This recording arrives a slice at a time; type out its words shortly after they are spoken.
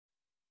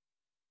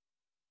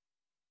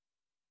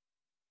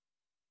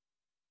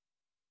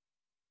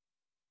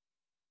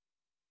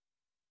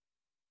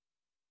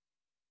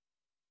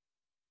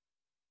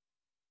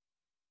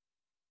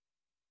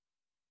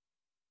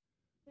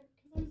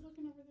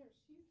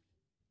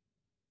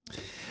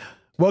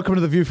Welcome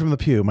to The View from the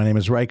Pew. My name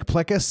is Reich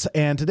Plekas,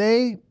 and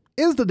today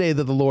is the day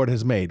that the Lord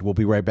has made. We'll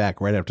be right back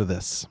right after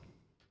this.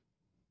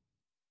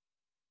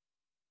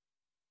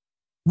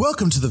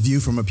 Welcome to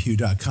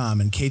theviewfromapew.com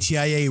and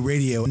KTIA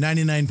Radio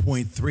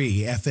 99.3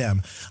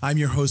 FM. I'm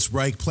your host,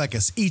 Reich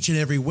Plekas, each and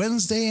every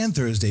Wednesday and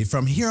Thursday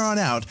from here on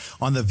out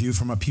on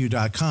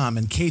theviewfromapew.com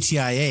and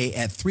KTIA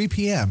at 3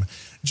 p.m.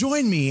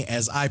 Join me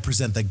as I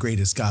present the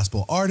greatest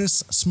gospel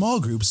artists, small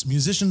groups,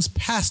 musicians,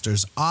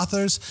 pastors,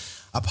 authors,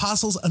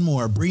 apostles, and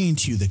more, bringing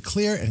to you the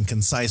clear and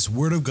concise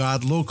Word of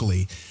God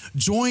locally.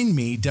 Join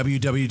me,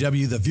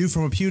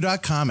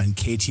 www.theviewfromapew.com and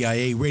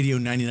KTIA Radio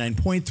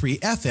 99.3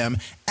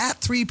 FM at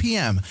 3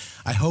 p.m.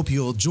 I hope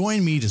you'll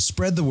join me to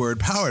spread the word,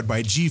 powered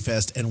by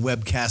GFest and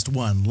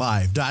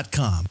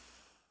webcast1live.com.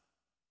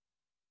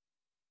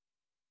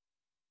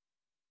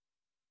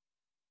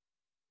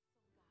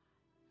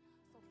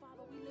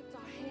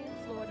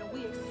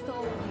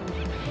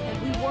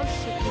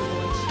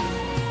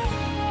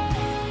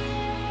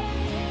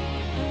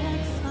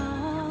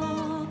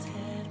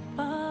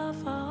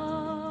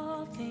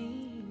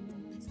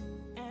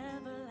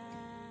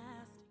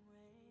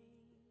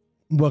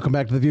 Welcome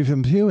back to The View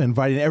from the Pew,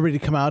 inviting everybody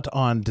to come out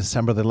on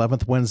December the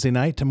 11th, Wednesday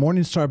night, to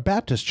Morning Star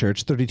Baptist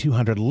Church,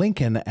 3200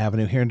 Lincoln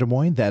Avenue here in Des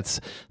Moines.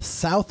 That's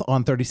south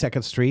on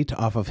 32nd Street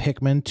off of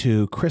Hickman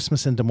to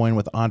Christmas in Des Moines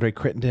with Andre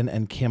Crittenden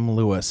and Kim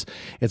Lewis.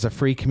 It's a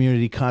free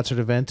community concert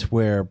event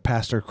where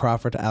Pastor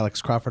Crawford,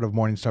 Alex Crawford of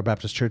Morning Star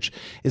Baptist Church,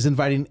 is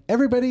inviting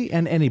everybody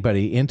and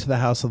anybody into the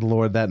house of the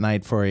Lord that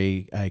night for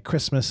a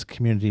Christmas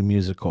community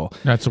musical.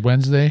 That's a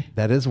Wednesday?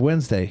 That is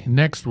Wednesday.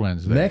 Next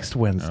Wednesday. Next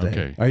Wednesday.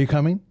 Okay. Are you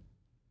coming?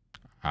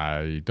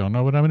 I don't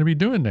know what I'm going to be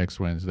doing next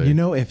Wednesday. You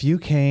know, if you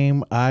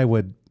came, I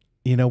would,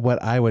 you know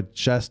what, I would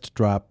just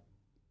drop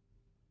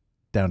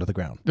down to the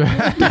ground.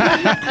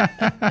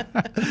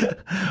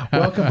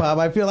 Welcome, Bob.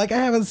 I feel like I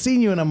haven't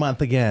seen you in a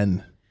month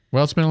again.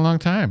 Well, it's been a long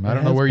time. I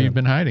don't know where you've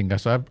been hiding.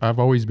 Guess I've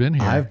always been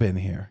here. I've been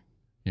here.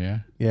 Yeah.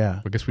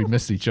 Yeah. I guess we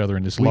missed each other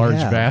in this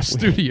vast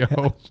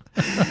studio.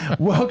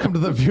 Welcome to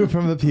The View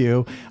from the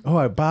Pew.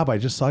 Oh, Bob, I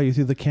just saw you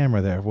through the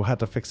camera there. We'll have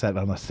to fix that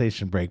on a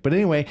station break. But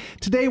anyway,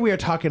 today we are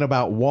talking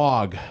about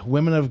WOG,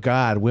 Women of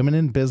God, Women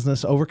in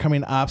Business,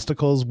 Overcoming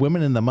Obstacles,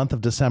 Women in the Month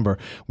of December.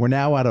 We're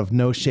now out of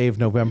No Shave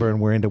November,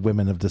 and we're into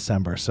Women of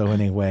December. So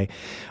anyway,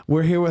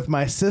 we're here with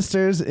my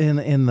sisters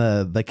in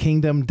the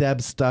kingdom,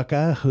 Deb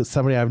Stokka, who's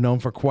somebody I've known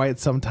for quite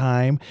some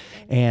time.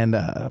 And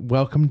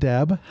welcome,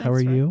 Deb. How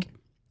are you?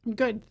 I'm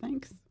good,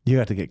 thanks. You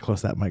have to get close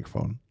to that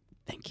microphone.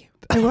 Thank you.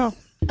 I will.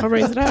 I'll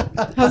raise it up.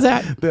 How's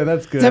that? Yeah,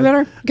 that's good. Is that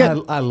better?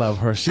 Good. I love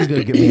her. She's going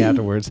to get me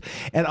afterwards.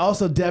 And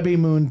also Debbie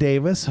Moon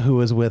Davis,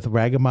 who is with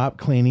Ragamop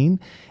Cleaning,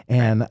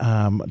 and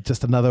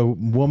just another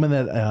woman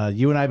that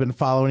you and I have been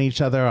following each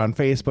other on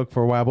Facebook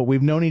for a while, but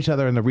we've known each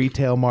other in the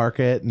retail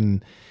market,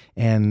 and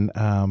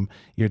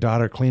your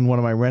daughter cleaned one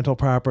of my rental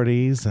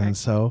properties. And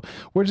so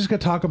we're just going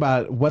to talk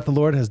about what the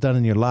Lord has done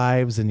in your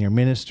lives and your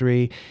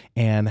ministry,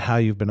 and how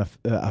you've been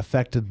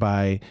affected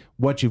by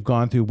what you've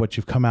gone through, what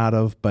you've come out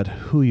of, but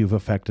who you've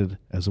affected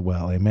as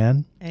well.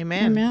 Amen.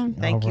 Amen. Amen.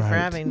 Thank you for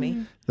having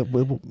me.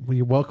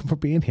 You're welcome for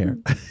being here.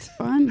 It's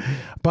fun.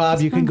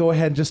 Bob, you can go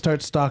ahead and just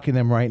start stalking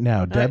them right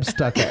now. Deb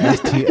Stokka,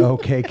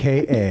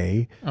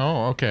 Stokka.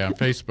 Oh, okay. On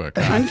Facebook.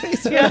 On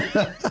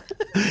Facebook.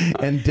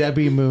 And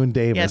Debbie Moon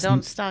Davis. Yeah,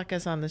 don't stalk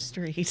us on the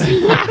street.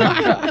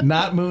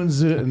 Not Moon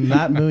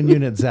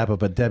Unit Zappa,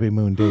 but Debbie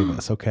Moon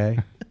Davis, okay?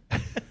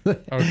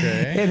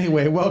 Okay.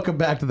 Anyway, welcome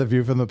back to The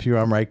View from the Pew.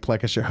 I'm Reich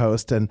Plekas, your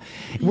host, and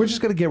we're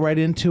just going to get right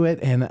into it.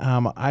 And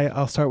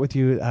I'll start with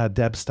you,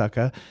 Deb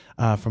Stokka.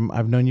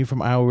 I've known you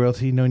from Iowa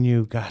Realty. Known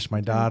you, gosh,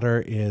 my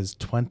daughter is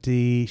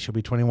 20. She'll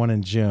be 21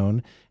 in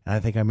June. And I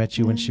think I met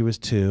you when she was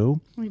 2.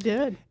 We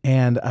did.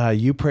 And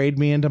you prayed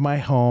me into my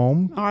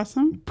home.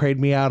 Awesome. Prayed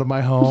me out of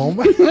my home.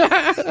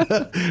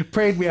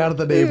 Prayed me out of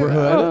the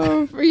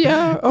neighborhood. Oh,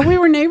 yeah. Oh, we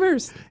were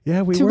neighbors.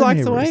 Yeah, we 2 were blocks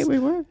neighbors. away, we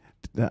were.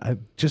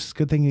 Just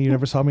good thing you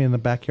never saw me in the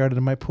backyard and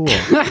in my pool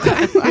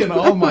in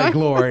all my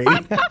glory.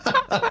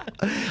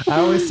 I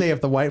always say, if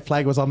the white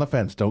flag was on the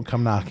fence, don't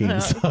come knocking.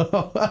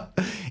 So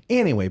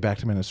anyway, back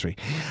to ministry.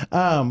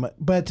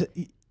 But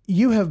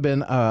you have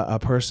been a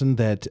person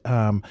that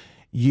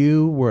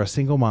you were a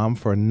single mom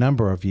for a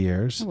number of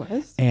years. I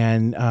was.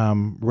 And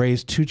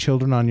raised 2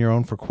 children on your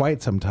own for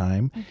quite some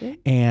time. Okay.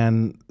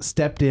 And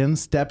stepped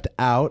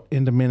out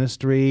into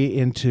ministry,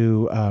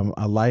 into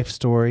a life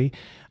story.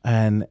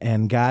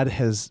 And God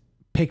has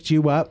picked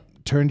you up,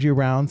 turned you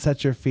around,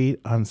 set your feet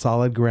on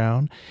solid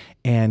ground,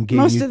 and gave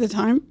Most you of the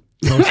time.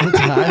 most of the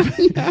time.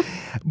 Yeah.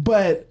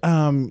 But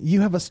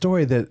you have a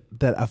story that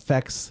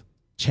affects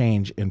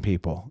change in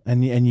people,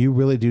 and you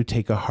really do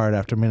take a heart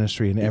after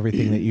ministry in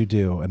everything that you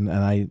do. And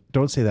I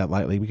don't say that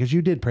lightly, because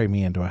you did pray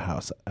me into a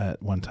house at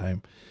one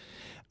time.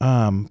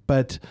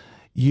 But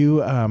you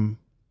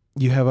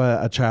have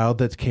a child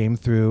that came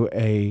through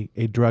a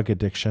drug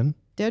addiction.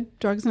 Did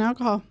drugs and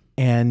alcohol.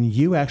 And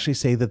you actually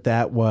say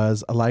that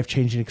was a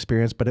life-changing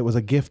experience, but it was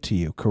a gift to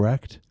you,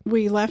 correct?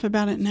 We laugh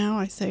about it now.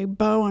 I say,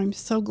 Bo, I'm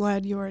so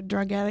glad you were a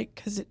drug addict,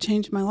 because it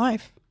changed my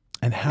life.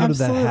 And how did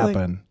that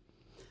happen?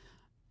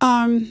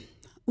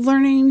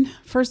 Learning,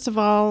 first of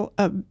all,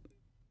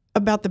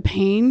 about the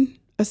pain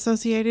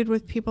associated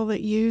with people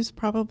that use,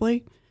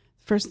 probably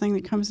first thing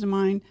that comes to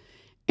mind.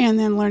 And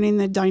then learning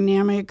the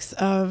dynamics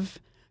of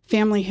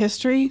family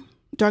history,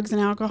 drugs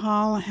and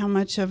alcohol, how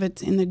much of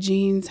it's in the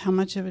genes, how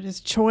much of it is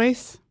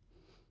choice.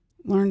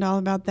 Learned all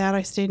about that.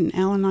 I stayed in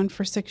Al-Anon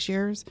for 6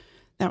 years.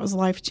 That was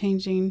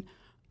life-changing.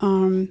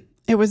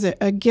 It was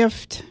a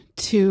gift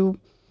to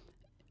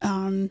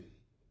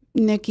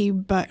Nikki,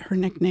 but her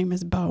nickname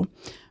is Bo.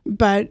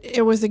 But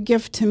it was a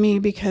gift to me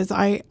because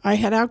I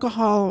had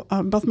alcohol.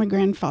 Both my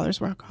grandfathers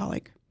were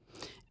alcoholic.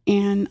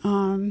 And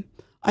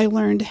I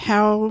learned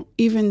how,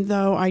 even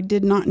though I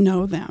did not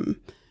know them,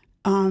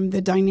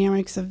 the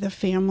dynamics of the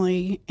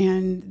family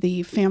and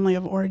the family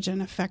of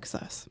origin affects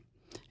us.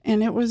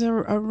 And it was a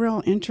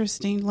real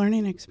interesting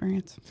learning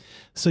experience.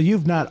 So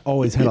you've not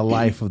always had a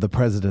life of the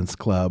President's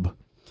Club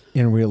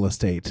in real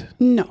estate.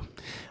 No,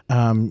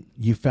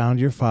 You found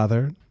your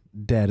father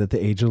dead at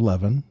the age of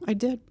 11. I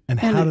did. And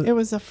how did it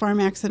was a farm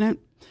accident.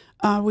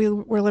 We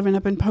were living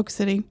up in Polk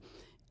City,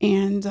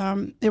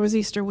 and it was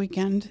Easter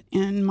weekend,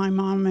 and my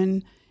mom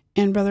and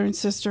brother and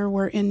sister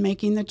were in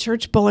making the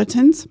church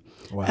bulletins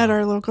at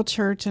our local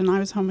church, and I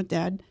was home with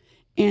Dad,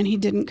 and he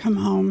didn't come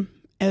home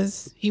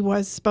as he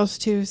was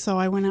supposed to, so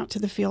I went out to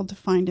the field to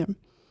find him.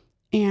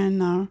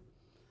 And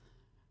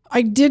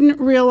I didn't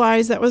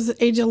realize that was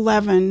age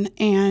 11,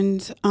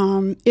 and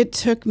it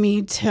took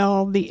me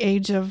till the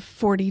age of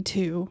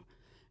 42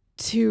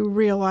 to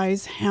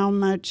realize how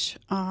much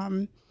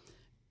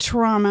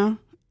trauma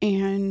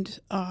and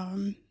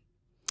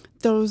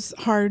those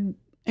hard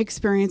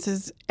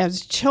experiences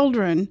as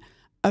children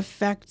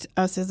affect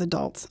us as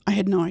adults. I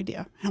had no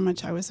idea how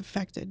much I was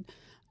affected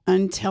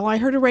until I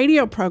heard a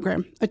radio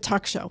program, a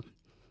talk show,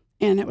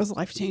 and it was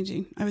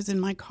life-changing. I was in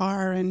my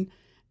car, and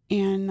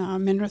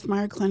Minirth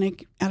Meyer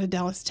Clinic out of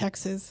Dallas,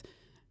 Texas,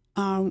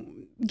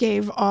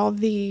 gave all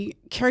the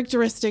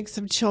characteristics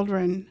of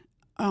children,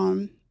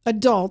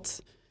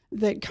 adults,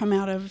 that come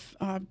out of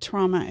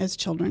trauma as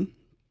children.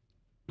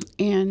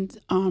 And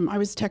I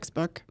was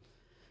textbook.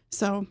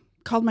 So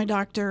called my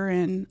doctor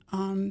and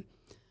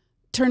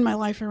turned my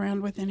life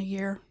around within a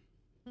year.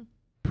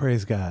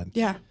 Praise God.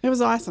 Yeah, it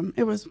was awesome.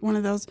 It was one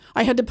of those.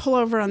 I had to pull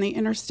over on the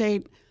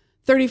Interstate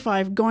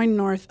 35 going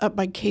north up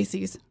by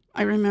Casey's.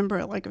 I remember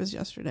it like it was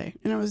yesterday.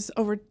 And it was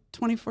over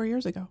 24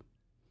 years ago.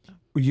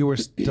 You were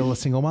still a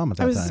single mom at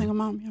that time. I was a single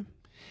mom, yeah.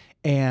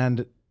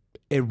 And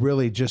it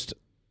really just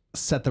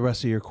set the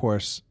rest of your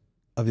course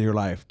of your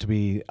life to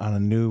be on a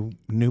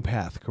new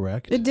path,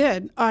 correct? It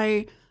did.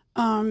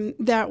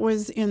 That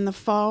was in the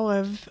fall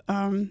of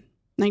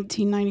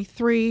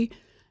 1993.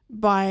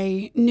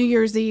 By New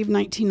Year's Eve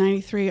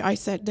 1993, I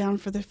sat down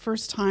for the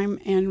first time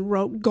and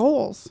wrote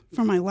goals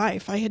for my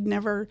life. I had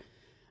never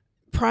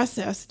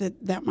processed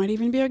that might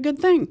even be a good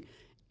thing.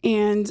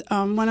 And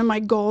one of my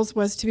goals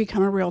was to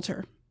become a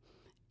realtor.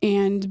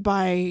 And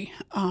by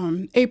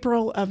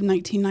April of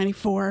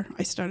 1994,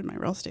 I started my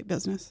real estate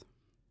business.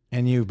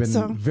 And you've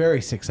been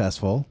very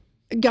successful.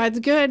 God's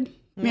good.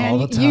 Man, all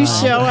the time. you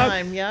show All the up.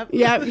 time, yep.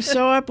 Yeah, you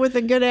show up with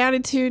a good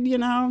attitude,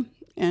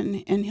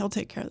 and he'll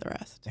take care of the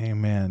rest.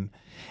 Amen.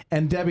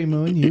 And Debbie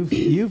Moon,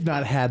 you've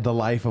not had the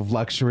life of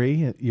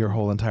luxury your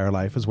whole entire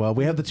life as well.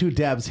 We have the two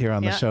Debs here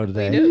on the show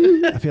today. We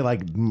do. I feel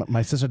like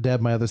my sister Deb,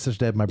 my other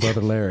sister Deb, my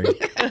brother Larry.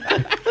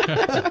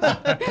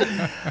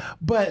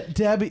 But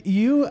Deb,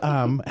 you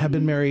have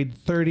been married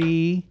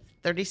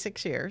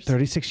 36 years.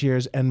 36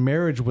 years, and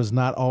marriage was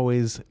not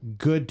always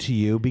good to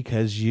you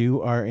because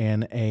you are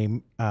in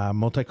a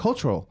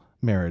multicultural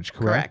marriage,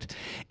 correct?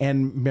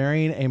 And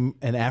marrying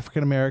an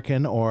African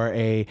American or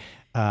a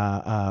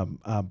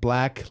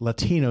black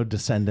Latino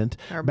descendant,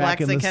 Or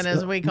Blaxican,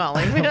 as we call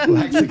him.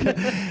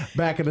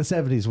 back in the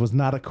 70s was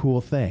not a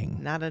cool thing.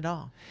 Not at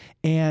all.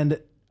 And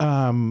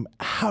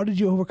how did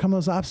you overcome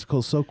those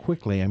obstacles so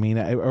quickly? I mean,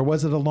 or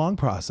was it a long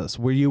process?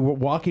 Were you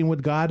walking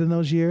with God in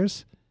those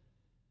years?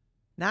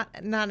 Not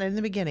in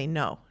the beginning.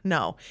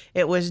 No.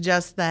 It was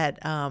just that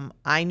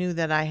I knew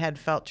that I had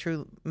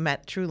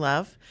met true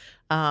love.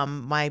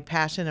 My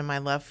passion and my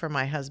love for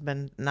my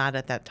husband, not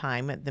at that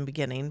time at the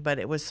beginning, but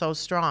it was so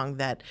strong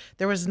that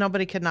there was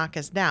nobody could knock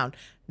us down.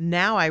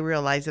 Now I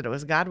realize that it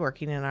was God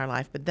working in our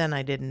life, but then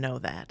I didn't know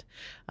that.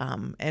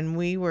 And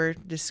we were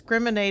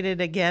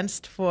discriminated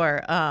against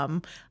for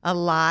a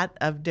lot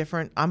of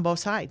different, on both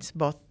sides,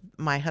 both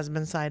my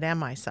husband's side and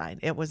my side.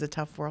 It was a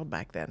tough world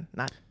back then.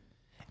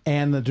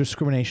 And the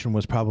discrimination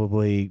was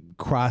probably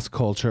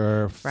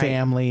cross-culture,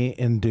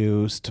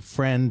 family-induced,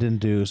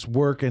 friend-induced,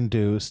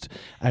 work-induced.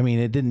 I mean,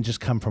 it didn't just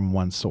come from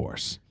one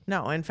source.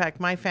 No, in fact,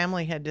 my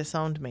family had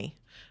disowned me.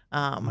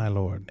 My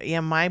Lord. Yeah,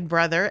 my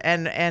brother,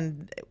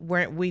 and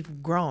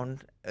we've grown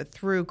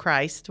through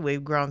Christ.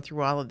 We've grown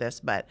through all of this,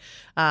 but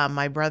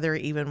my brother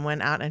even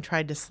went out and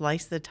tried to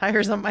slice the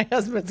tires on my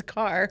husband's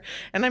car.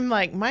 And I'm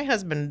like, my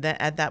husband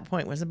at that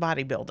point was a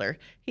bodybuilder.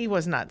 He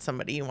was not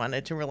somebody you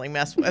wanted to really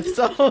mess with.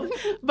 So,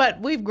 but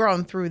we've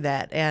grown through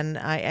that. And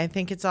I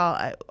think it's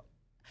all,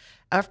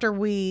 after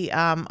we,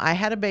 I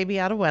had a baby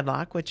out of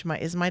wedlock, which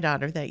is my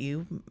daughter that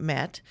you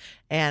met.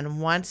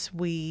 And once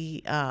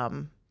we,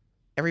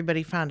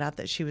 everybody found out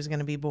that she was going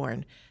to be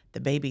born, the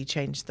baby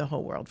changed the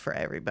whole world for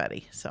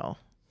everybody. So,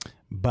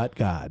 But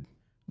God.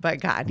 But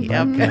God, But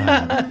yep.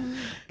 God.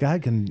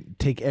 God can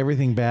take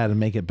everything bad and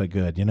make it but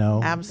good, you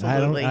know?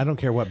 Absolutely. I don't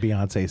care what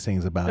Beyonce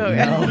sings about, Oh, you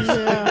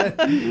yeah.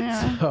 know?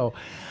 Yeah. So,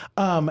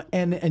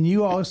 and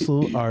you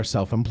also are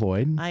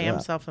self-employed. I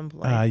am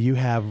self-employed. You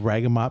have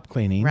Rag and Mop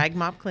Cleaning. Rag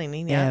mop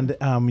cleaning, yeah. And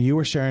you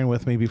were sharing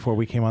with me before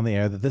we came on the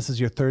air that this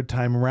is your third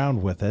time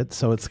around with it.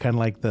 So it's kind of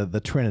like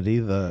the Trinity,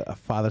 the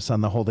Father,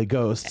 Son, the Holy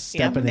Ghost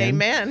stepping in.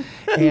 Amen.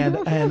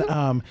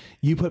 And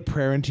you put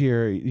prayer into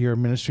your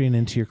ministry and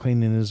into your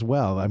cleaning as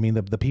well. I mean,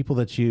 the people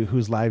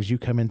whose lives you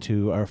come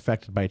into are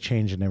affected by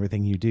change in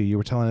everything you do. You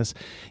were telling us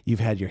you've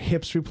had your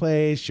hips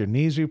replaced, your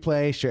knees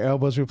replaced, your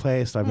elbows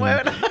replaced. I mean,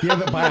 you're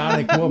the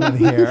bionic woman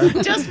here.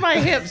 Just my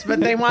hips, but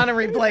they want to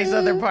replace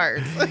other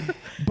parts.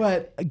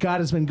 But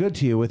God has been good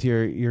to you with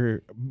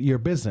your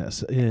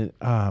business.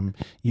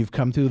 You've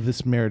come through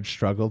this marriage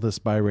struggle, this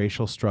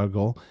biracial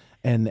struggle,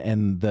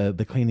 and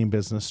the cleaning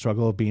business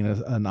struggle of being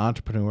an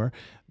entrepreneur,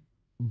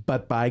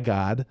 but by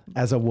God,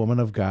 as a woman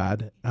of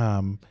God,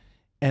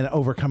 and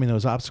overcoming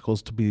those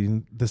obstacles to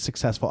be the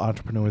successful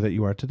entrepreneur that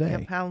you are today.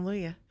 Yep,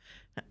 hallelujah.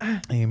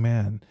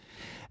 Amen.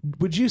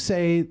 Would you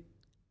say?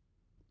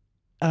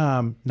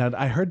 Now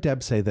I heard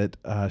Deb say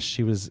that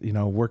she was,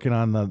 working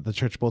on the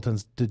church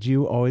bulletins. Did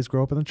you always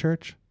grow up in the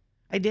church?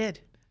 I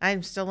did.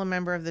 I'm still a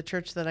member of the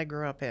church that I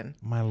grew up in.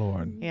 My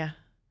Lord. Yeah.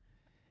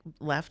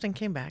 Left and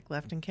came back,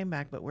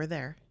 but we're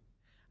there.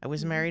 I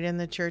was married in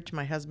the church.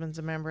 My husband's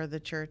a member of the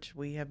church.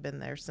 We have been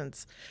there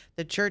since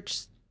the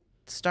church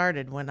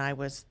started when I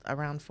was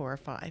around 4 or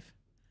 5.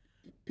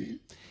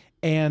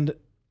 And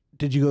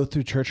did you go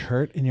through church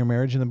hurt in your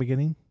marriage in the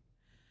beginning?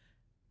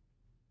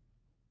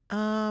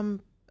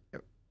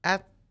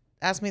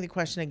 Ask me the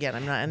question again.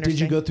 I'm not understanding.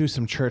 Did you go through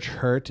some church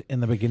hurt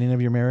in the beginning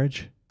of your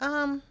marriage?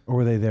 Or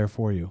were they there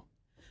for you?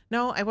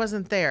 No, I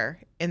wasn't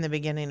there in the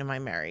beginning of my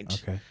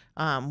marriage. Okay.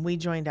 We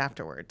joined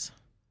afterwards.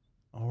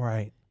 All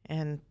right.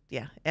 And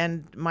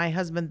and my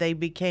husband, they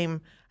became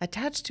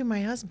attached to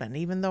my husband,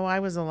 even though I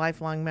was a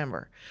lifelong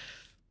member.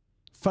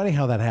 Funny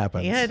how that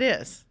happens. Yeah, it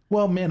is.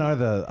 Well, men are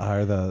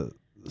the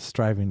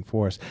striving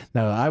force.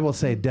 Now, I will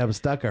say Deb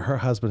Stokka, her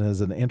husband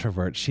is an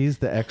introvert. She's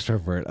the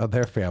extrovert of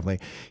their family.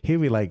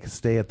 He'd be like,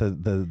 stay at the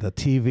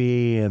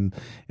TV, and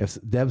if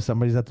Deb,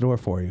 somebody's at the door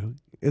for you,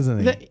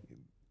 isn't he?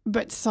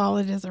 But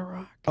solid as a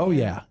rock. Oh,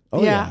 yeah.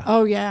 Oh, yeah. yeah.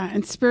 Oh, yeah.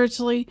 And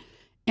spiritually,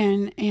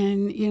 and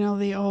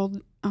the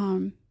old,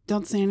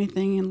 don't say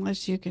anything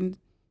unless you can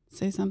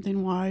say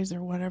something wise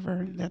or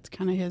whatever. That's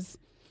kind of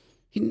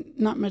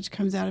not much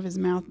comes out of his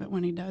mouth, but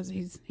when he does,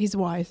 he's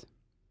wise.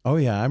 Oh,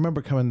 yeah. I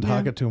remember coming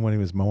talking to him when he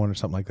was mowing or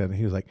something like that, and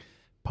he was like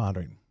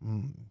pondering.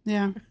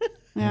 Yeah.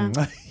 Yeah.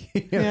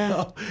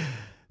 know?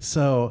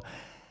 So,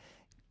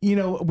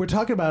 we're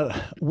talking about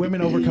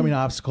women overcoming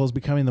obstacles,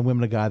 becoming the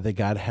women of God that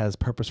God has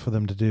purpose for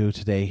them to do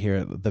today here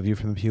at The View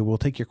from the Pew. We'll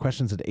take your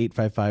questions at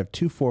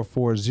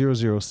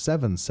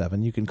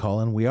 855-244-0077. You can call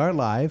in. We are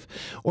live,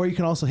 or you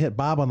can also hit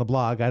Bob on the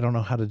blog. I don't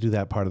know how to do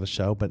that part of the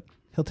show, but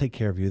he'll take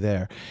care of you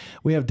there.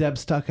 We have Deb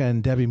Stokka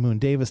and Debbie Moon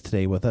Davis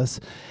today with us,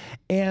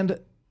 and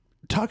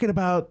talking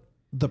about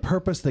the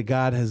purpose that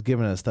God has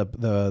given us,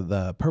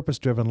 the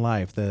purpose-driven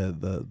life,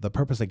 the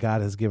purpose that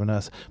God has given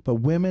us, but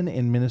women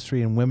in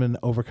ministry and women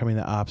overcoming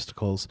the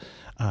obstacles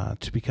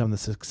to become the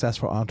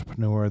successful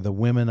entrepreneur, the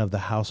women of the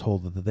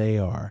household that they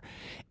are.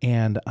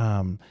 And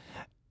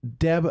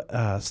Deb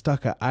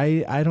Stokka,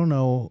 I don't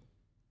know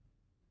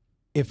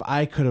if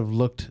I could have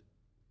looked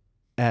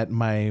at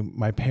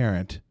my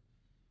parent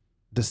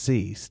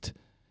deceased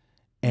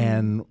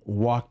and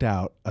walked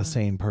out a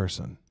sane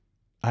person.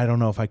 I don't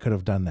know if I could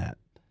have done that.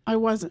 I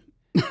wasn't.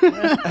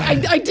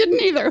 I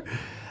didn't either.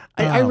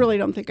 I really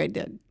don't think I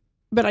did.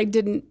 But I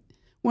didn't.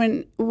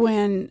 When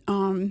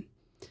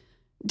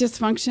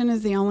dysfunction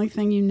is the only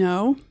thing you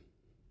know,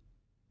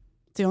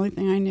 it's the only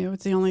thing I knew.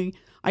 It's the only.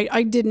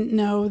 I didn't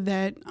know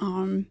that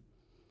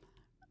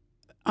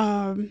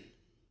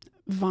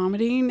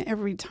vomiting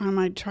every time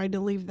I tried to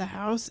leave the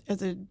house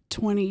as a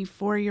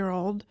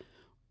 24-year-old,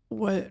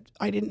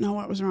 I didn't know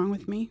what was wrong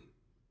with me.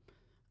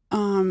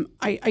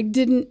 I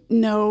didn't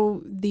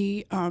know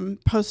the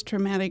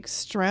post-traumatic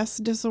stress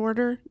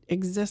disorder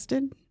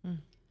existed.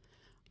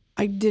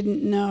 I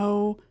didn't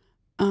know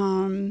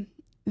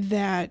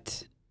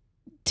that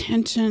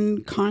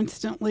tension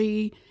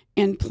constantly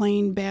and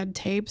playing bad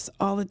tapes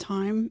all the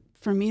time,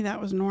 for me,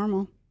 that was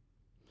normal.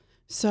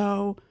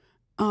 So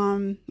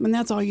when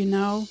that's all you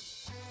know,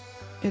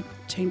 it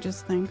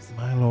changes things.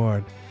 My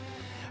Lord.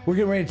 We're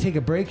getting ready to take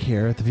a break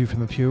here at The View from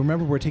the Pew.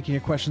 Remember, we're taking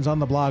your questions on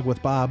the blog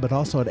with Bob, but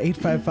also at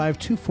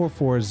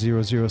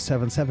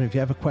 855-244-0077. If you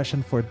have a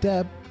question for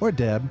Deb, or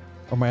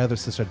my other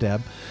sister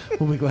Deb,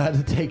 we'll be glad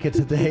to take it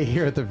today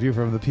here at The View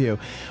from the Pew.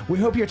 We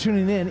hope you're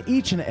tuning in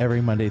each and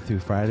every Monday through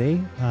Friday.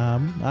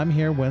 I'm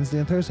here Wednesday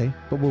and Thursday,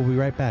 but we'll be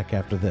right back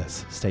after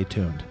this. Stay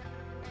tuned.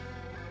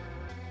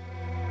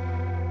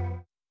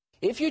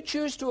 If you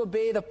choose to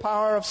obey the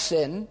power of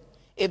sin,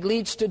 it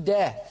leads to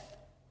death.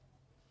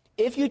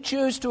 If you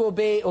choose to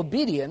obey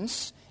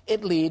obedience,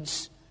 it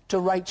leads to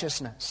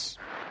righteousness.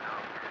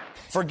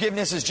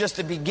 Forgiveness is just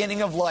the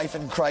beginning of life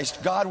in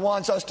Christ. God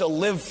wants us to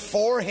live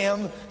for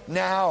Him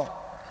now.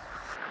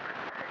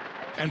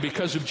 And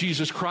because of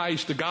Jesus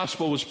Christ, the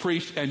gospel was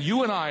preached, and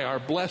you and I are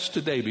blessed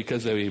today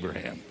because of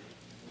Abraham.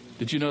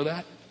 Did you know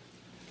that?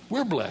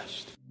 We're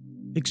blessed.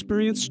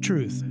 Experience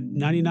Truth,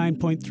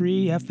 99.3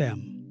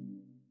 FM.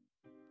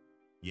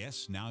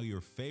 Yes, now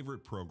your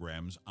favorite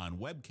programs on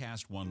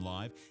Webcast One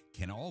Live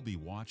can all be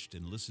watched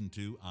and listened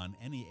to on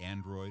any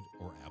Android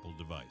or Apple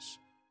device.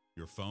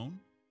 Your phone,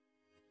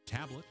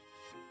 tablet,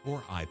 or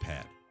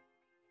iPad.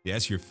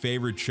 Yes, your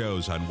favorite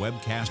shows on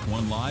Webcast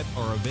One Live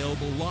are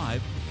available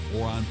live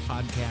or on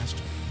podcast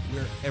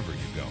wherever you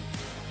go.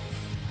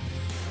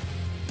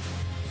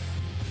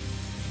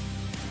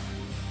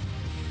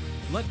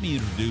 Let me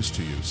introduce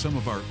to you some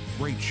of our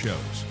great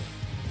shows.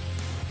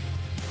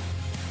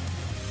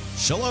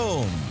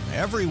 Shalom!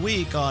 Every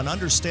week on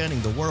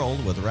Understanding the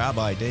World with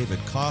Rabbi David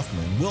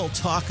Kaufman, we'll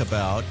talk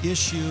about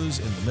issues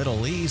in the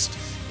Middle East,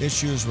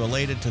 issues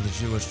related to the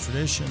Jewish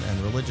tradition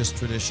and religious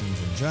traditions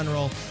in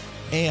general,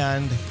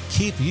 and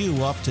keep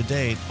you up to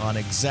date on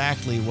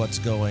exactly what's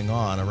going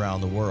on around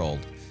the world.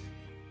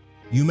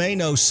 You may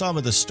know some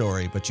of the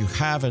story, but you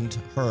haven't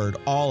heard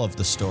all of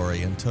the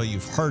story until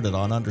you've heard it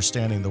on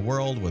Understanding the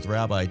World with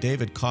Rabbi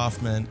David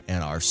Kaufman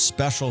and our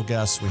special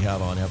guests we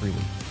have on every week.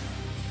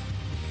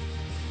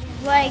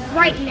 Like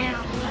right now.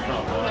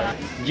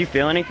 Did you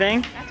feel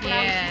anything?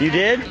 Yeah. You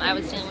did? I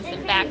was dealing with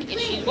some back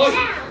issues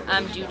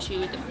due to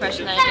the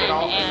depression that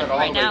I'm in, and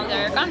right now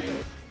they're gone.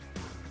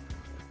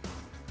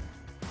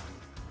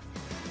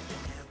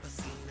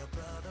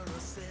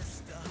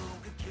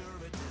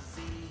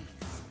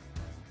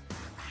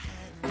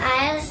 I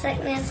had a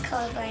sickness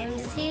called Lyme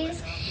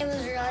disease. It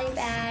was really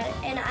bad,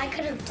 and I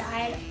could have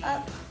died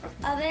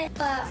of it,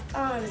 but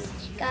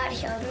God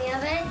healed me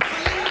of it.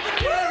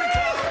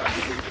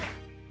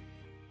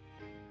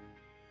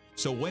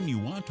 So when you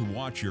want to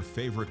watch your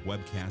favorite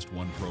Webcast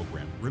One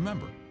program,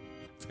 remember,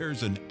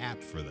 there's an app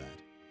for that.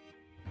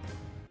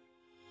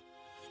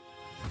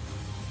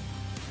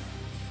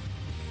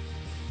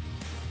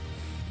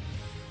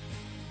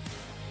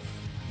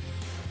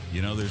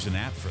 You know, there's an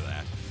app for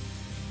that.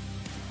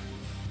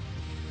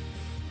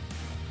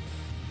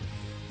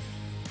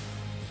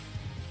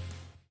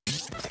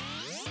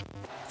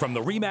 From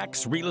the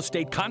RE/MAX Real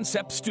Estate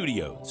Concept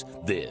Studios,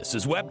 this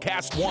is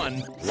Webcast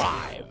One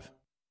Live.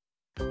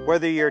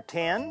 Whether you're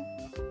 10,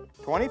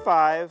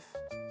 25,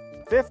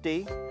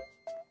 50,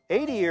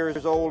 80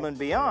 years old and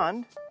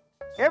beyond,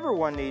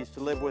 everyone needs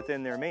to live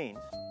within their means.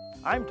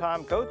 I'm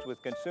Tom Coates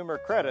with Consumer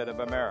Credit of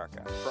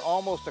America. For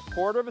almost a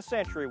quarter of a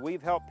century,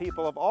 we've helped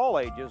people of all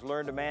ages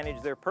learn to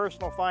manage their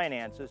personal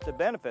finances to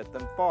benefit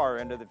them far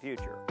into the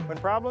future. When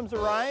problems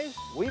arise,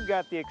 we've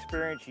got the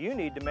experience you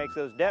need to make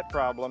those debt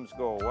problems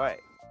go away.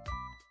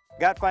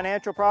 Got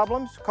financial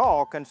problems?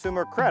 Call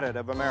Consumer Credit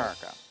of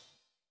America.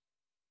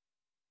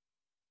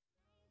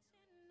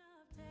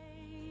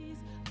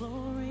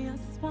 Glorious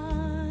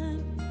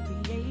one,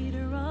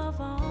 creator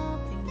of all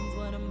things,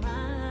 what a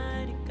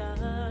mighty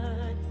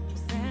God.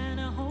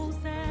 Hosanna,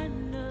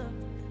 Hosanna,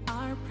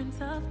 our Prince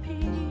of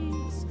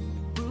Peace,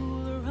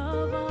 ruler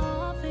of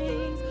all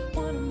things,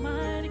 what a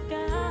mighty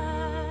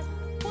God,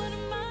 what a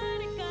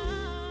mighty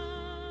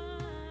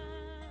God.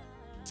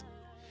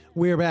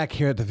 We're back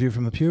here at The View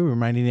from the Pew,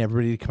 reminding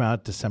everybody to come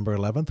out December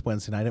 11th,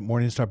 Wednesday night at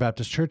Morning Star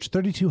Baptist Church,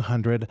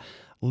 3200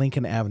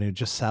 Lincoln Avenue,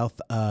 just south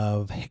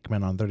of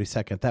Hickman on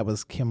 32nd. That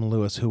was Kim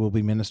Lewis, who will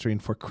be ministering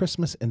for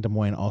Christmas in Des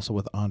Moines, also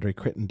with Andre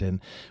Crittenden,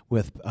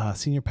 with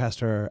Senior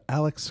Pastor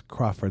Alex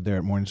Crawford there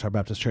at Morning Star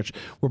Baptist Church.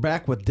 We're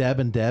back with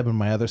Deb and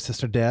my other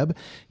sister Deb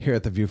here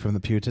at The View from the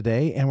Pew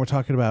today, and we're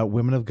talking about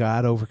women of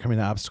God overcoming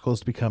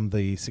obstacles to become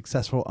the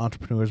successful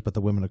entrepreneurs, but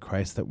the women of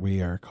Christ that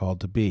we are called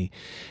to be.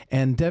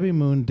 And Debbie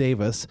Moon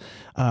Davis,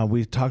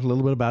 we talked a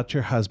little bit about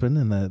your husband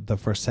in the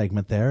first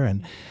segment there,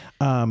 and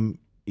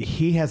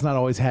he has not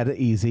always had it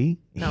easy.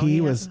 No,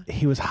 he was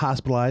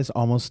hospitalized,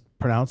 almost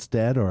pronounced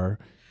dead, or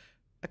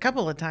a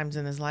couple of times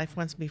in his life,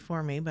 once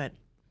before me, but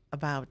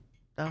about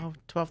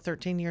 12,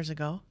 13 years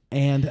ago.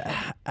 And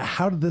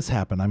how did this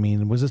happen? I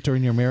mean, was this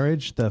during your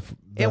marriage?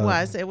 It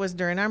was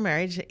during our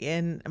marriage.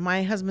 And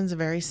my husband's a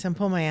very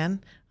simple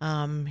man.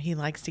 He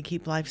likes to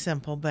keep life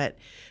simple. But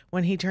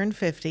when he turned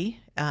 50,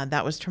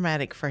 that was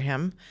traumatic for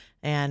him.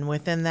 And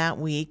within that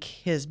week,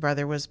 his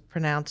brother was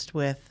pronounced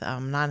with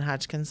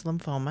non-Hodgkin's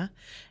lymphoma,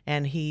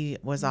 and he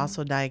was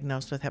also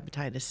diagnosed with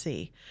hepatitis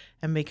C.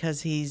 And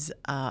because he's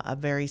a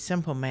very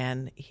simple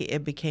man,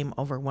 it became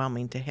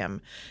overwhelming to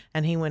him.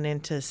 And he went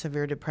into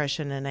severe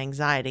depression and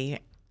anxiety.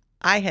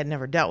 I had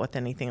never dealt with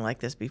anything like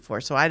this before,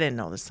 so I didn't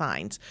know the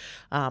signs.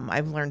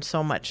 I've learned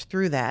so much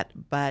through that,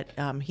 but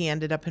he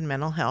ended up in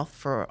mental health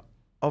for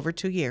over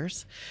 2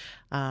 years.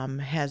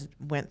 Has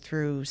went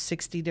through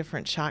 60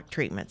 different shock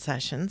treatment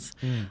sessions.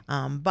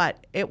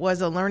 But it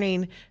was a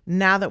learning.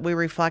 Now that we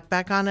reflect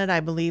back on it,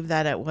 I believe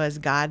that it was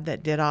God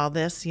that did all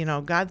this. You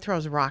know, God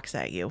throws rocks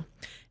at you.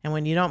 And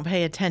when you don't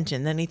pay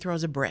attention, then he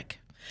throws a brick.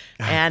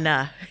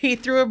 And he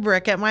threw a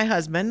brick at my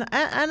husband.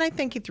 And I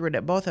think he threw it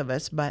at both of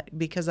us, but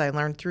because I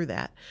learned through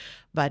that.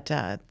 But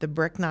the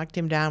brick knocked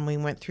him down. We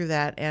went through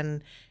that.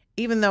 And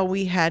even though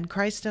we had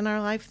Christ in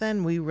our life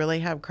then, we really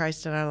have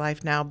Christ in our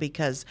life now,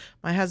 because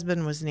my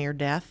husband was near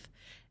death.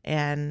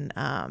 And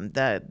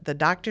the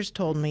doctors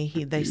told me,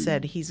 they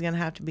said he's going to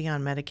have to be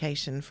on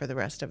medication for the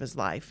rest of his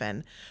life.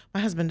 And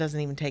my husband doesn't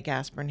even take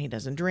aspirin. He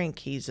doesn't drink.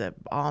 He's a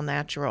all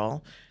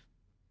natural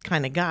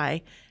kind of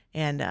guy.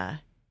 And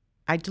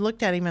I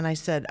looked at him and I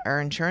said,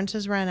 our insurance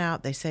has run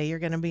out. They say you're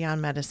going to be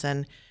on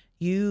medicine.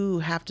 You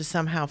have to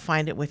somehow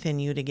find it within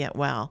you to get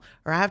well,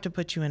 or I have to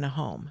put you in a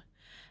home.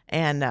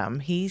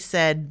 And he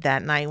said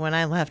that night when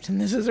I left, and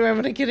this is where I'm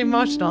going to get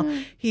emotional,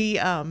 he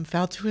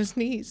fell to his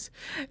knees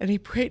and he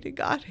prayed to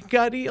God, and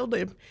God healed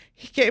him.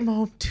 He came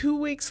home 2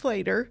 weeks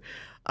later,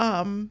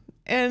 and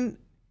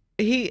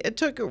it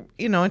took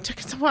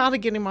us a while to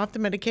get him off the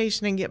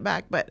medication and get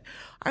back, but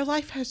our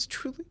life has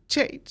truly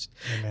changed.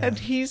 Amen. And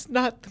he's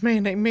not the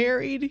man I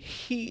married.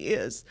 He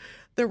is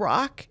the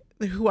rock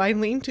who I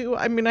lean to.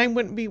 I mean, I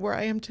wouldn't be where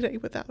I am today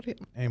without him.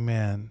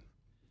 Amen.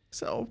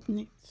 So...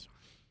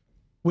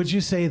 Would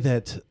you say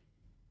that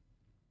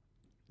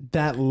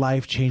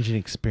life-changing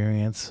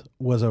experience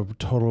was a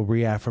total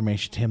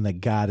reaffirmation to him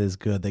that God is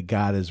good, that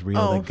God is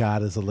real, that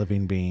God is a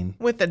living being?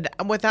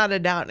 Without a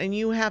doubt. And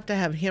you have to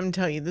have him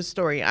tell you the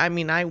story. I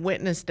mean, I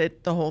witnessed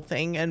it, the whole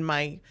thing, and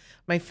my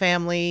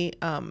family,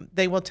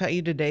 they will tell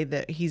you today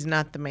that he's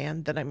not the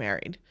man that I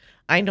married.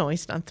 I know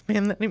he's not the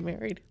man that I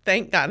married.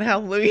 Thank God,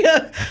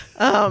 hallelujah,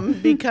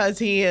 because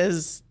he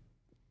is...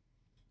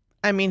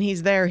 I mean,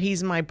 he's there.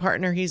 He's my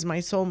partner. He's my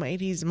soulmate.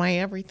 He's my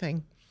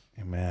everything.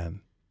 Amen.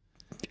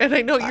 And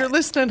I know you're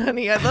listening,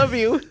 honey. I love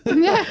you.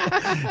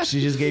 She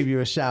just gave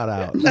you a shout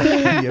out.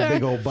 You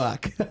big old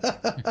buck.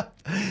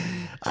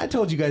 I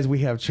told you guys we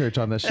have church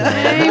on the show.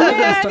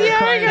 I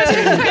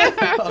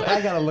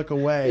got to look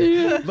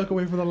away. Look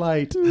away from the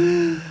light.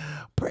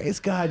 Praise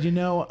God. You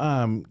know,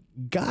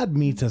 God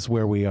meets us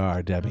where we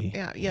are, Debbie.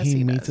 Yeah, yes,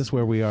 he meets us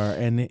where we are.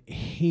 And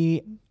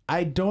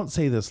I don't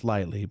say this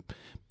lightly,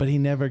 but he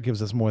never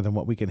gives us more than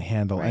what we can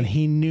handle. Right. And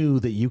he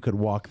knew that you could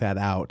walk that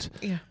out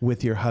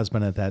with your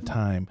husband at that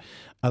time.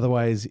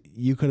 Otherwise,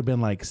 you could have been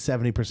like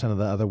 70% of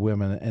the other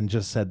women and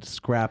just said,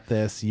 scrap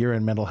this. You're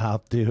in mental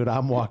health, dude.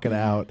 I'm walking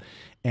out,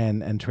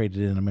 and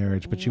traded in a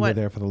marriage. But you were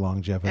there for the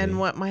longevity. And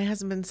what my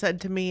husband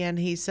said to me, and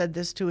he said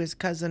this to his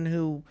cousin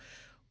who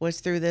was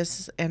through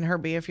this, and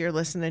Herbie, if you're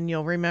listening,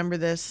 you'll remember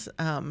this.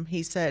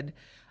 He said,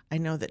 I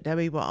know that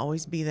Debbie will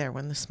always be there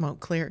when the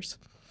smoke clears.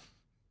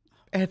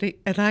 And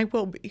I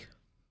will be.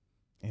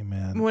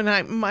 Amen.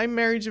 My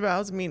marriage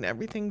vows mean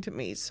everything to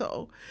me.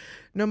 So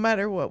no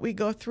matter what we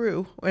go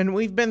through, and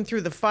we've been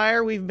through the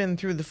fire, we've been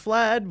through the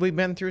flood, we've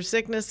been through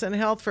sickness and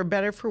health, for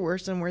better, for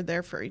worse, and we're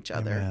there for each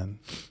other. Amen.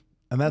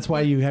 And that's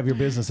why you have your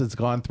business. It's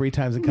gone 3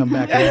 times and come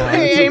back around.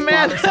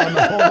 Amen.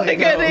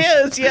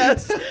 It is,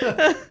 yes.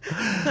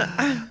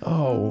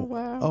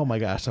 Wow. Oh my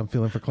gosh, I'm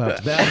feeling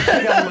verklempt.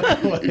 I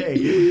gotta look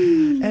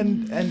away.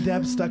 And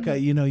Deb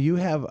Stokka, you know, you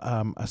have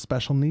a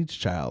special needs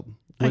child.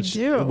 I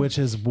do. Which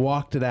has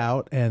walked it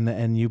out,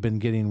 and you've been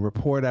getting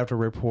report after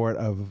report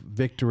of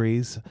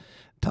victories.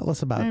 Tell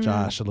us about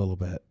Josh a little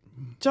bit.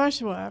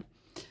 Joshua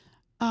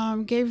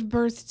gave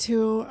birth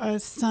to a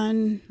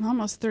son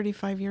almost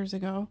 35 years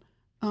ago.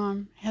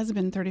 Has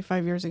been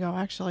 35 years ago,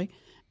 actually.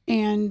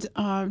 And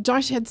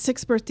Josh had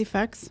 6 birth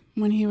defects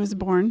when he was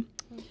born.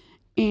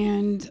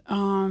 And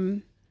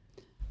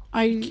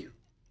I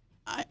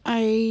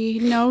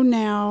know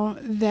now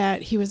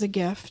that he was a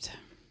gift.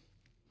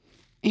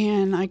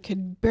 And I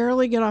could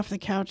barely get off the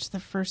couch the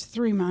first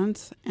 3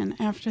 months. And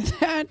after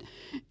that,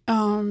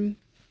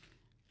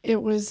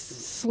 it was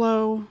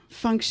slow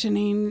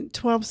functioning,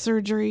 12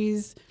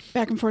 surgeries,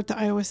 back and forth to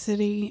Iowa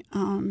City.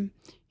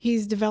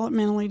 He's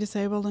developmentally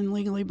disabled and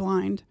legally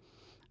blind.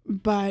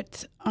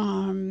 But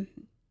I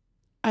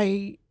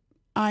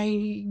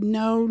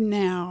know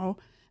now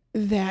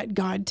that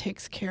God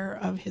takes care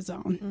of his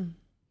own.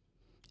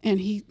 And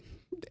he...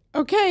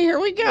 Okay, here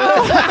we go.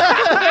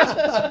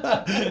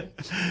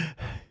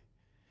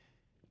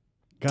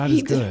 God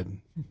is good.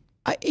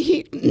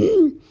 He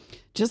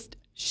just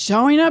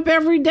showing up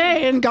every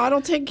day, and God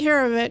will take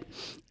care of it.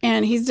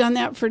 And he's done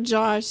that for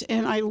Josh,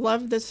 and I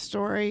love this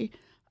story.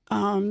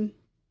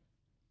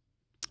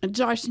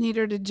 Josh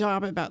needed a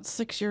job about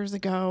 6 years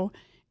ago,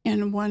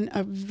 and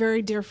a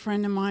very dear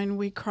friend of mine,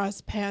 we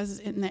crossed paths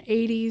in the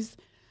 80s.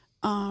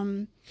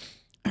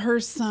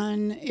 Her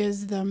son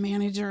is the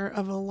manager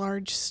of a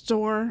large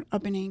store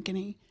up in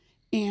Ankeny.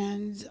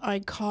 And I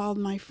called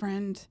my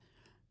friend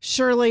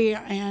Shirley,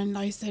 and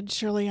I said,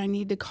 Shirley, I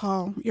need to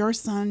call your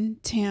son,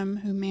 Tim,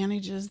 who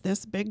manages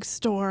this big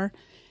store,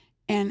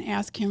 and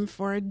ask him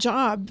for a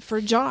job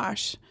for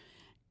Josh.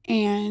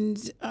 And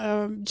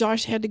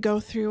Josh had to go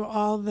through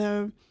all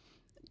the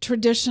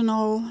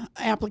traditional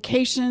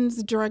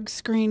applications, drug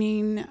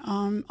screening,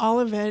 all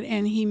of it,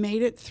 and he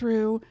made it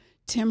through.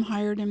 Tim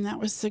hired him. That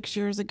was 6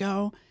 years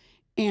ago.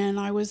 And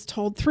I was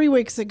told 3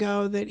 weeks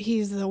ago that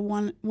he's the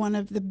one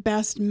of the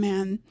best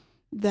men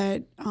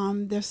that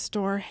this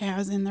store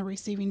has in the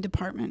receiving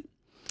department.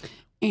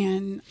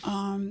 And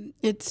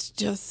it's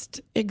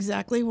just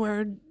exactly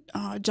where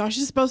Josh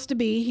is supposed to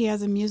be. He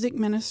has a music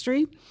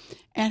ministry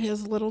at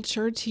his little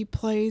church. He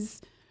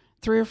plays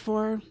 3 or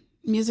 4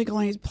 musical,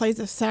 and he plays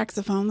a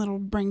saxophone that'll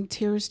bring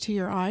tears to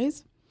your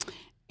eyes,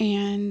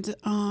 and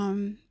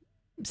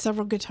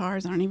several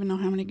guitars. I don't even know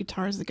how many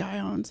guitars the guy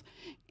owns.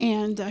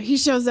 And he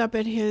shows up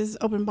at his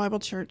Open Bible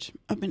Church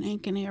up in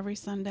Ankeny every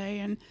Sunday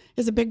and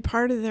is a big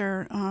part of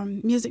their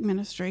music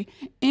ministry.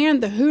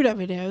 And the hoot of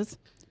it is,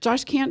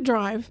 Josh can't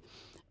drive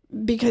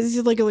because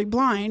he's legally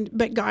blind,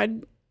 but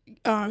God,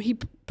 he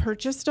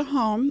purchased a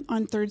home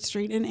on 3rd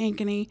Street in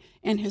Ankeny,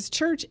 and his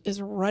church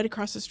is right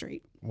across the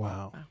street.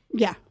 Wow.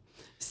 Yeah.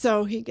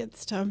 So he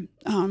gets to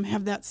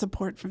have that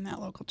support from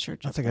that local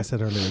church. That's like I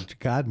said earlier,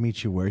 God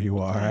meets you where you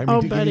are. I mean, Oh,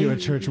 to buddy. give you a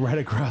church right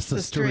across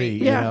the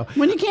street. Yeah. You know?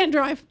 When you can't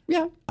drive.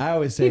 Yeah. I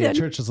always say a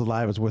church is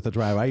alive is worth a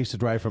drive. I used to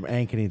drive from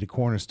Ankeny to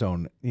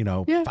Cornerstone,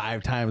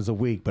 5 times a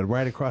week, but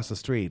right across the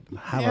street.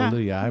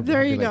 Hallelujah. Yeah. I'd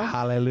There be you like, go.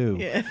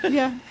 hallelujah.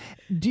 Yeah.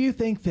 Do you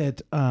think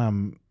that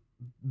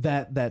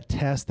that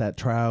test, that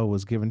trial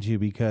was given to you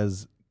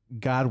because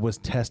God was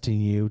testing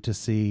you to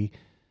see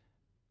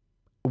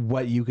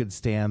what you could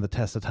stand the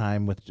test of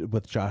time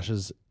with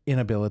Josh's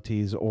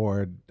inabilities,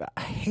 or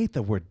I hate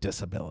the word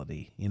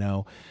disability,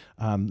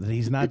 that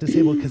he's not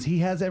disabled because he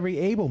has every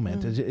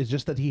ablement. It's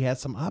just that he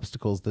has some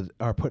obstacles that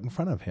are put in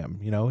front of him,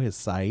 his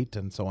sight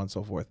and so on and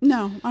so forth.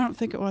 No, I don't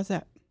think it was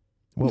that.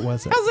 What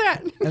was it? How's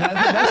that? And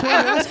that's what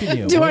I'm asking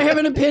you. Do I have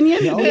an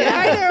opinion? No. Yeah,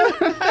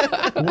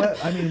 I do.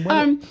 What, I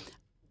mean,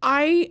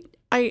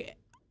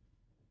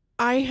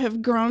 I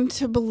have grown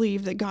to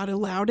believe that God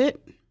allowed it.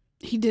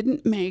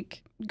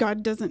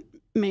 God doesn't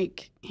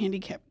make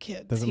handicapped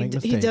kids.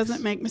 He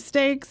doesn't make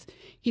mistakes.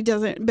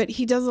 But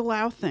he does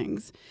allow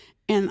things.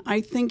 And I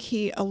think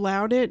he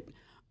allowed it.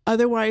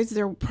 Otherwise,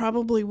 there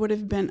probably would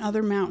have been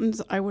other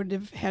mountains I would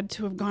have had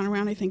to have gone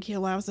around. I think he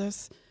allows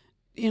us,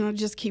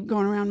 just keep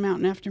going around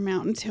mountain after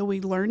mountain till we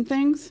learn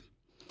things.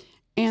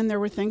 And there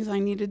were things I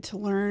needed to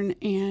learn,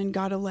 and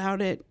God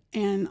allowed it.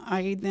 And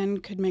I then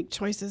could make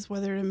choices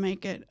whether to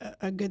make it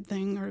a good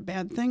thing or a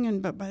bad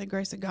thing. But by the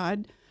grace of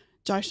God,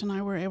 Josh and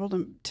I were able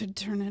to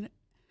turn it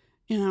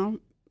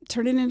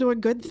into a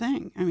good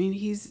thing. I mean,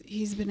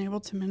 he's been able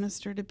to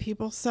minister to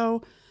people.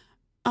 So,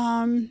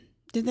 did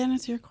that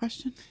answer your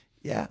question?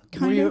 Yeah.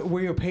 Kind of.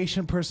 Were you a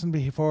patient person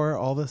before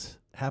all this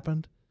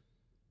happened?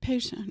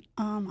 Patient.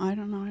 I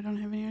don't know. I don't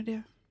have any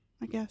idea.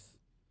 I guess.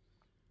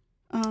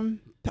 I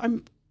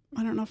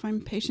don't know if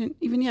I'm patient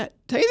even yet.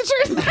 Tell you the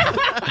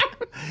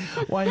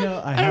truth. Well, I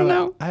know. I don't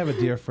know. I have a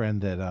dear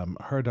friend that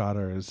her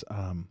daughter is,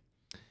 and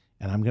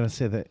I'm going to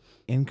say the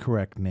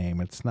incorrect name.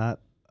 It's not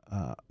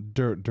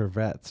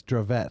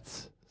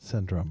Dravet's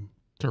syndrome.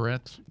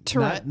 Tourette's.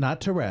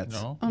 Not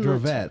Tourette's. No. Oh,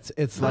 Dravet's.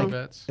 It's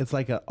Dravet's. it's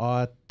like an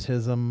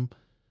autism.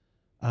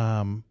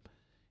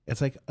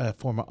 It's like a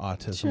form of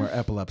autism or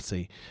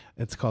epilepsy.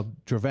 It's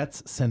called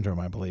Dravet's syndrome,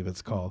 I believe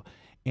it's called.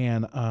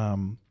 And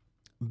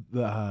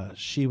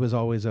she was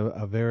always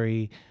a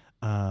very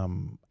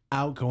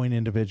outgoing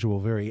individual,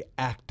 very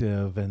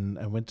active,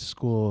 and went to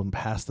school and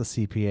passed the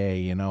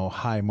CPA,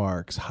 high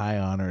marks, high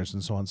honors,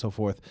 and so on and so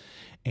forth.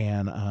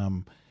 And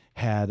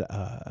had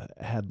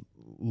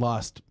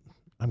lost,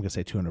 I'm going to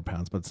say 200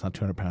 pounds, but it's not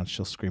 200 pounds.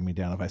 She'll scream me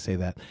down if I say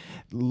that.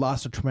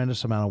 Lost a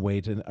tremendous amount of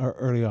weight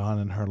early on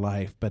in her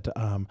life. But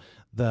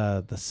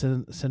the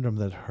syndrome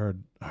that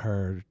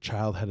her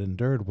child had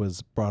endured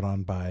was brought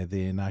on by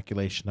the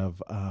inoculation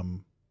of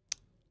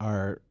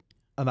our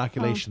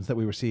inoculations that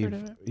we received,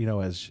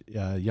 as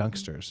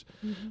youngsters,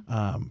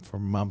 for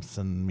mumps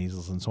and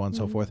measles and so on and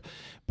so forth.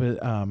 But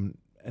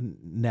and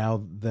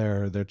now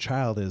their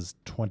child is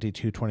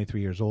 22, 23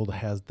 years old,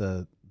 has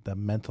the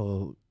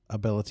mental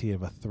ability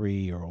of a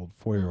 3-year-old,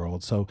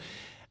 4-year-old. So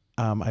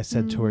I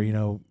said to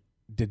her,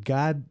 did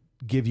God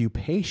give you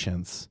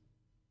patience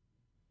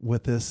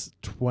with this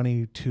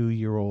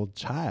 22-year-old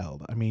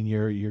child? I mean,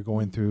 you're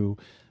going through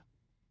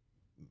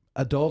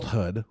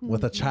adulthood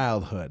with a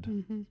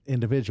childhood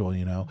individual,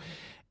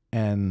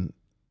 and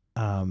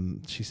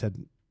she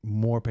said,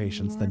 more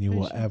patience than you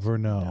will ever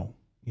know,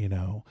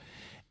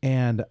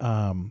 And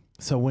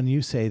so when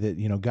you say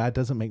that, God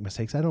doesn't make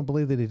mistakes, I don't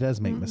believe that he does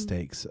make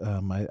mistakes.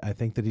 I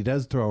think that he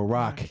does throw a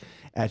rock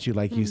at you,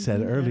 like you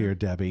said earlier,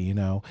 Debbie,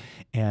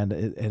 and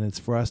it's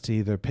for us to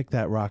either pick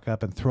that rock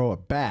up and throw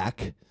it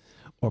back,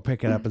 or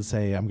pick it up and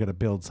say, I'm going to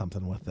build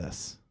something with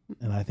this.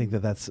 And I think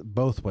that that's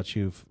both what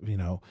you've,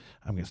 I'm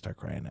going to start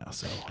crying now.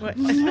 So I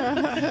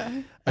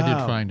did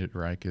find it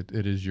right.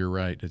 It is, you're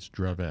right. It's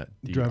Dravet,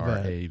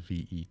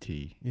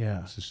 Dravet.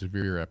 Yeah. It's a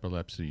severe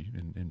epilepsy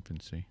in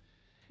infancy.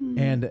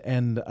 And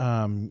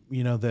I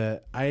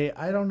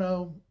don't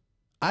know.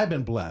 I've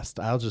been blessed.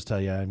 I'll just tell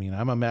you, I mean,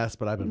 I'm a mess,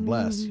 but I've been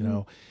blessed. You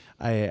know,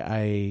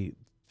 I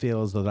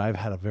feel as though I've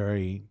had a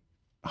very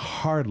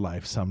hard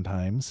life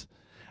sometimes,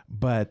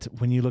 but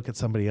when you look at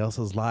somebody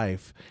else's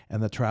life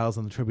and the trials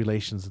and the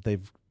tribulations that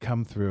they've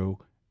come through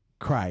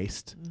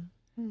Christ,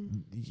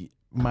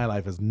 my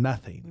life is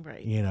nothing,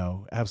 Right. you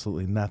know,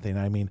 absolutely nothing.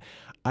 I mean,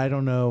 I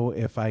don't know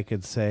if I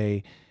could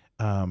say,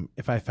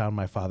 if I found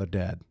my father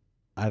dead,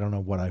 I don't know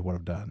what I would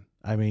have done.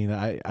 I mean,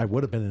 I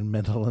would have been in a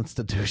mental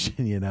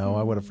institution, you know,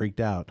 I would have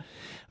freaked out.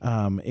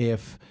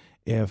 If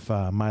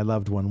my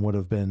loved one would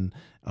have been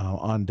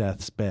on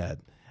death's bed,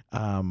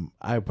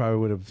 I probably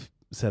would have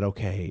said,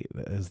 okay,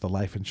 is the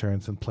life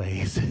insurance in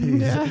place?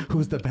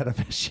 Who's the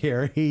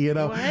beneficiary? You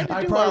know,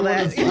 I probably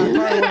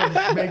would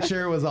have make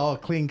sure it was all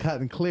clean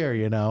cut and clear,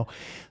 you know?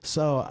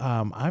 So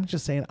I'm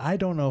just saying, I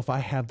don't know if I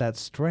have that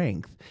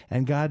strength,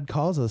 and God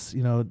calls us,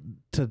 you know,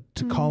 to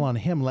call on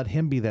him, let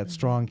him be that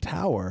strong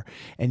tower.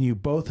 And you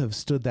both have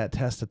stood that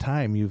test of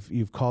time.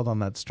 You've called on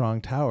that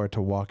strong tower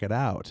to walk it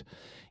out,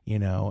 you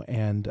know,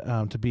 and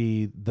to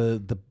be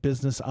the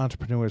business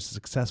entrepreneur,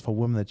 successful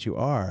woman that you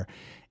are,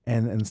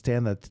 and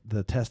stand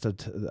the test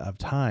of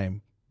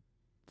time.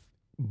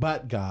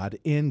 But God,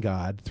 in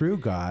God, through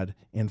God,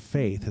 in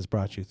faith, has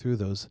brought you through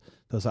those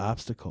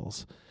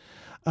obstacles.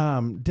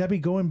 Debbie,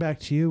 going back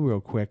to you real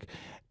quick,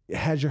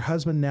 has your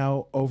husband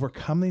now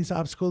overcome these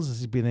obstacles?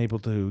 Has he been able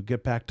to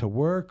get back to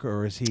work,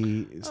 or is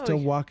he still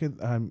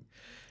walking?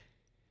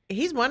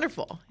 He's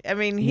wonderful. I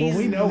mean, he's.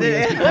 Well, we know he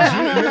is, because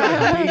you're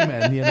like a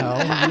demon, you know.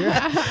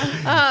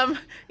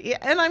 Yeah,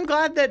 and I'm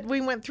glad that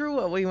we went through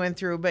what we went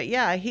through. But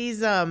yeah,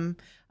 he's.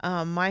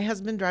 My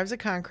husband drives a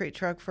concrete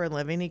truck for a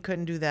living. He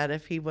couldn't do that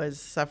if he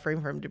was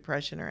suffering from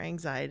depression or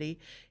anxiety.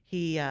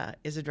 He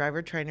is a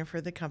driver trainer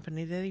for the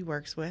company that he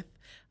works with.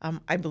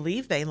 I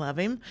believe they love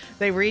him.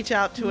 They reach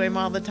out to him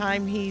all the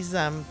time. He's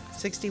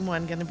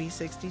 61, going to be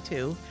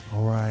 62.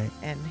 All right.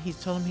 And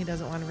he's told him he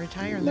doesn't want to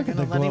retire, and Look they're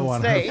at going the to let glow him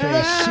on stay.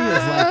 her face. She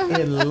is like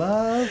in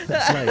love.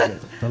 That's like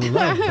the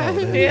love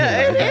boat.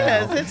 Yeah,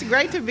 it is. It's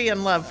great to be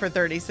in love for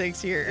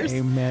 36 years.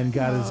 Amen.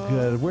 God is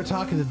good. We're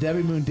talking to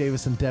Debbie Moon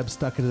Davis and Deb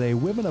Stokka today,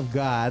 women of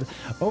God,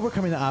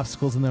 overcoming the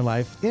obstacles in their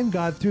life, in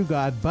God, through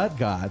God, but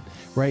God,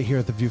 right here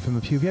at The View from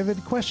the Pew. If you have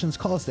any questions,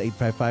 call us at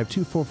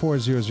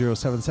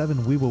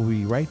 855-244-0077. We will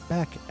be right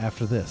back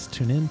after this.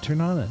 Tune in,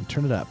 turn on, and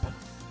turn it up.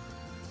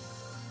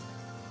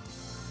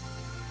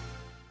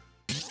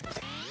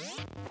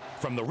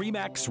 From the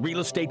RE/MAX Real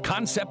Estate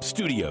Concept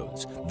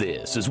Studios,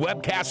 this is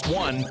Webcast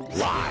One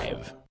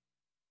Live.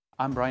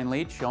 I'm Brian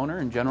Leach, owner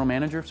and general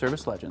manager of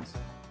Service Legends.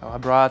 I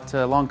brought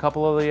along a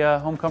couple of the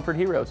home comfort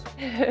heroes.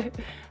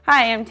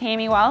 Hi, I'm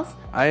Tammy Wells.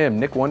 I am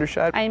Nick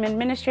Wonderscheid. I'm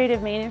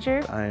administrative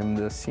manager. I am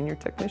the senior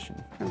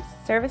technician from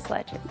Service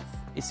Legends.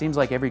 It seems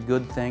like every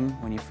good thing,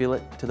 when you feel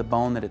it to the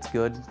bone that it's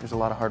good, there's a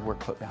lot of hard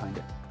work put behind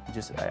it.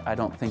 I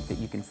don't think that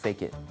you can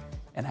fake it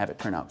and have it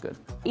turn out good.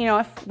 You know,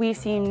 if we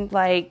seem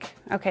like,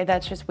 okay,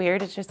 that's just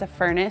weird, it's just a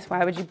furnace,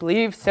 why would you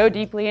believe so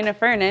deeply in a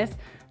furnace?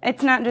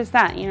 It's not just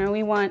that, you know,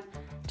 we want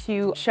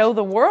to show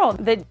the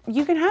world that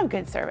you can have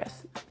good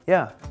service.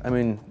 Yeah, I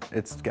mean,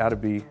 it's gotta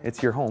be,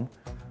 it's your home.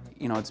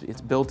 You know,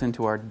 it's built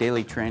into our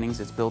daily trainings,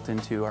 it's built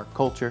into our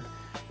culture,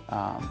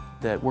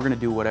 that we're gonna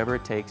do whatever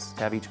it takes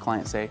to have each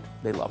client say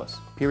they love us,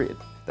 period.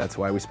 That's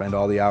why we spend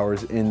all the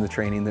hours in the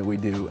training that we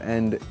do.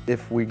 And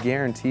if we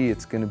guarantee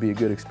it's gonna be a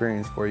good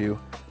experience for you,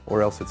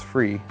 or else it's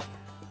free,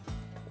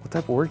 what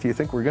type of work do you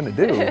think we're gonna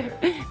do?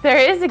 There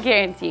is a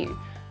guarantee.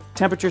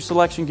 Temperature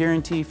selection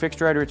guarantee,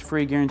 fixed right or it's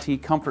free guarantee,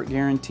 comfort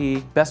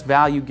guarantee, best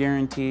value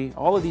guarantee.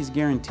 All of these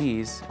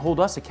guarantees hold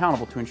us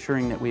accountable to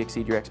ensuring that we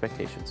exceed your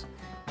expectations.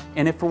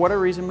 And if for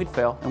whatever reason we'd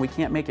fail and we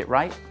can't make it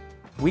right,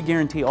 we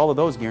guarantee all of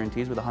those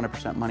guarantees with a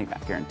 100% money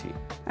back guarantee.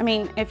 I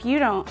mean, if you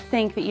don't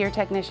think that your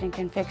technician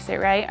can fix it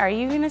right, are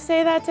you gonna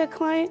say that to a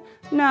client?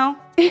 No.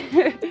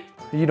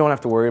 You don't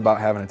have to worry about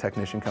having a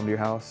technician come to your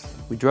house.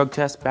 We drug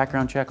test,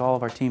 background check all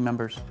of our team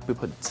members. We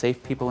put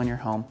safe people in your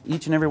home.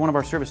 Each and every one of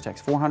our service techs,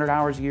 400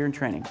 hours a year in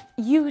training.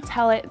 You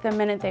tell it the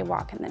minute they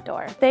walk in the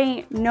door.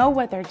 They know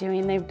what they're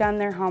doing, they've done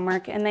their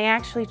homework, and they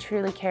actually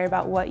truly care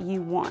about what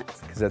you want.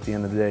 Because at the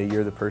end of the day,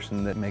 you're the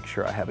person that makes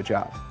sure I have a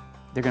job.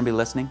 They're gonna be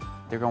listening.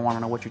 They're gonna wanna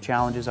know what your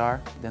challenges are.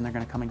 Then they're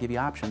gonna come and give you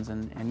options,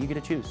 and you get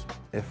to choose.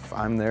 If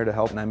I'm there to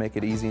help and I make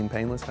it easy and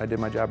painless, I did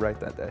my job right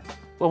that day.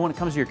 Well, when it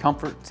comes to your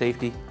comfort,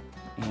 safety,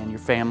 and your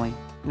family,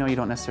 you know, you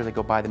don't necessarily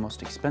go buy the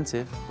most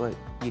expensive, but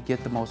you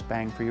get the most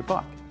bang for your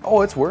buck.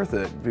 Oh, it's worth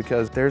it,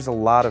 because there's a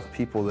lot of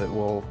people that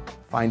will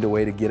find a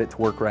way to get it to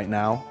work right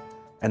now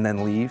and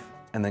then leave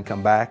and then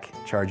come back,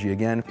 charge you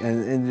again,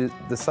 and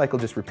the cycle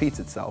just repeats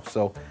itself.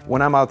 So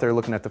when I'm out there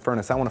looking at the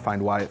furnace, I want to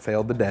find why it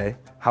failed today.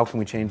 How can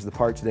we change the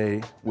part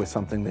today with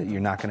something that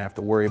you're not going to have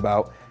to worry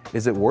about?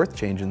 Is it worth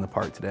changing the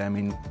part today? I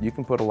mean, you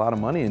can put a lot of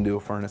money into a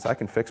furnace. I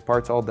can fix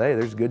parts all day.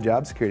 There's good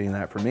job security in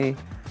that for me.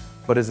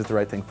 But is it the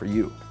right thing for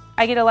you?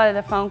 I get a lot of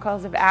the phone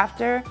calls of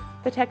after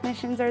the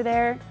technicians are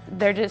there.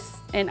 They're just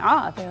in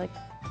awe. They're like,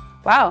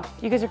 wow,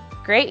 you guys are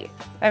great.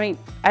 I mean,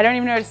 I don't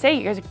even know what to say.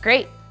 You guys are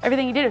great.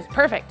 Everything you did was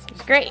perfect. It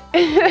was great.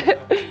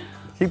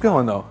 Keep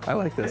going, though. I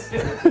like this.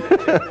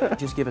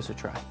 Just give us a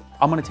try.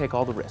 I'm going to take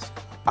all the risk.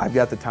 I've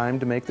got the time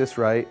to make this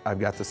right. I've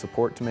got the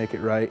support to make it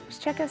right.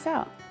 Just check us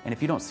out. And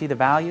if you don't see the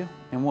value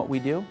in what we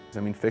do, I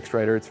mean, fixed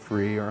right or it's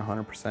free or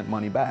 100%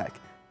 money back.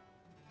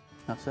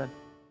 enough said.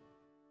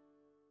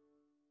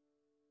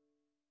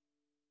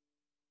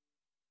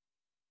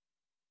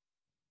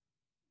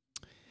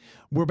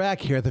 We're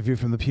back here at The View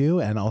from the Pew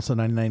and also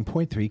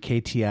 99.3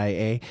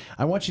 KTIA.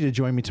 I want you to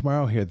join me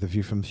tomorrow here at The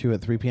View from the Pew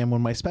at 3 p.m.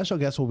 when my special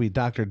guest will be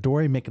Dr.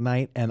 Dory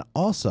McKnight and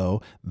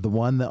also the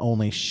one, the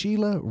only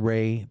Sheila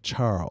Ray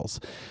Charles.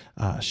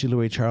 Sheila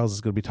Ray Charles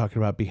is going to be talking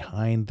about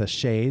Behind the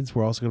Shades.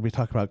 We're also going to be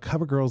talking about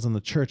Cover Girls in the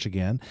Church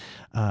again.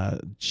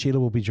 Sheila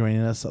will be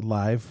joining us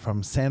live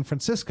from San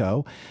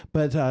Francisco,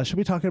 but she'll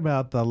be talking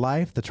about the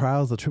life, the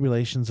trials, the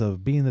tribulations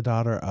of being the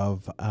daughter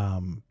of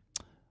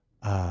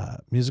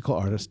musical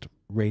artist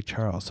Ray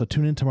Charles. So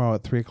tune in tomorrow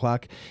at 3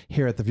 o'clock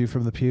here at The View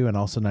from the Pew and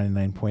also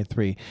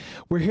 99.3.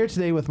 We're here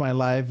today with my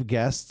live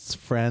guests,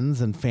 friends,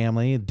 and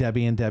family,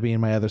 Debbie and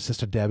my other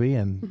sister Debbie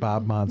and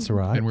Bob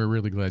Montserrat. And we're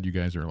really glad you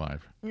guys are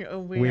alive. We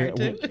are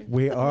too.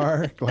 We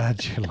are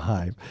glad you're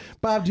live.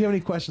 Bob, do you have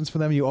any questions for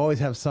them? You always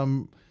have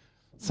some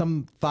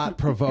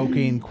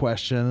thought-provoking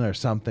question or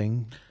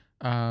something.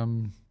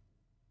 That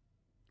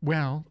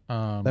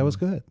was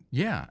good.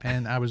 Yeah,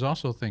 and I was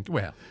also thinking,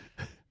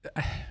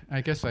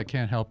 I guess I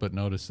can't help but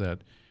notice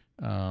that,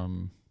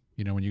 when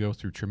you go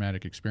through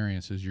traumatic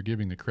experiences, you're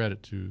giving the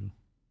credit to,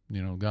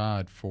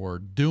 God for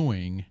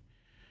doing,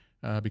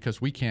 because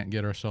we can't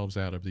get ourselves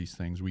out of these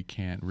things. We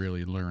can't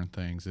really learn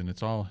things, and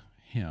it's all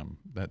Him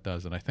that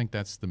does it. I think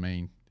that's the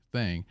main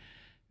thing,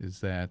 is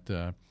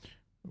that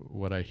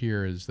what I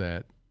hear is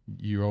that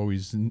you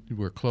always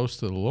were close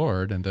to the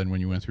Lord, and then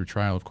when you went through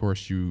trial, of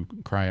course, you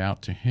cry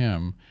out to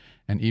Him,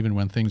 and even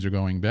when things are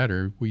going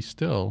better, we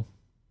still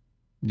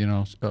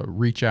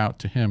reach out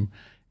to Him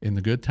in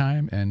the good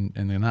time and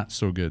the not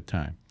so good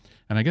time.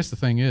 And I guess the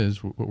thing is,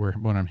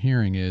 what I'm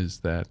hearing is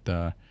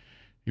that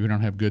we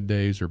don't have good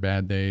days or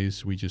bad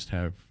days. We just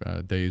have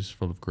days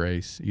full of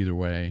grace either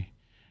way.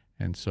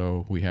 And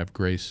so we have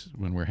grace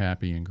when we're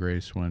happy and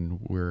grace when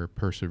we're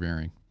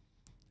persevering.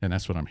 And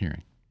that's what I'm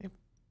hearing.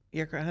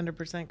 You're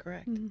 100%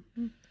 correct.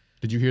 Mm-hmm.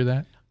 Did you hear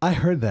that? I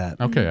heard that.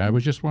 Okay, I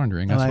was just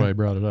wondering. That's why I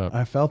brought it up.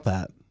 I felt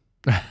that.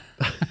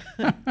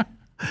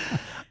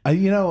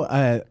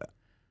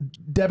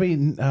 Debbie,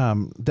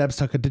 Deb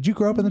Stokka, did you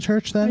grow up in the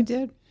church then? I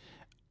did.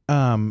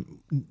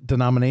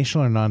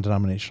 Denominational or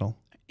non-denominational?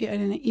 Yeah,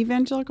 in an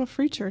evangelical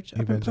free church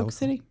up in Polk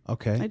City.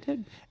 Okay. I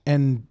did.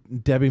 And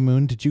Debbie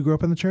Moon, did you grow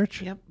up in the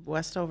church? Yep,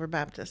 Westover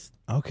Baptist.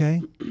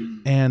 Okay.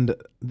 And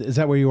is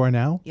that where you are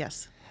now?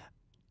 Yes.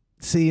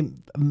 See,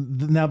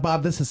 now,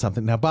 Bob, this is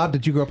something. Now, Bob,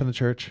 did you grow up in the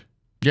church?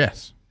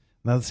 Yes.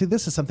 Now, see,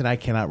 this is something I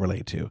cannot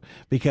relate to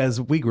because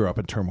we grew up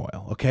in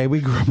turmoil, okay? We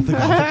grew up at the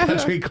Golf and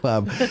Country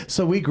Club.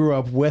 So we grew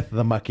up with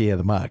the mucky of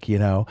the muck,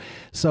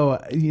 So,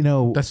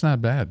 That's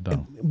not bad,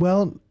 though.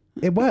 Well,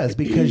 it was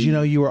because,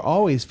 you were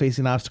always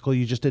facing obstacle.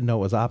 You just didn't know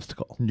it was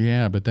obstacle.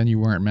 Yeah, but then you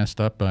weren't messed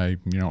up by,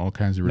 all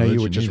kinds of religion. No,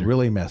 you were just either.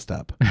 really messed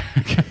up.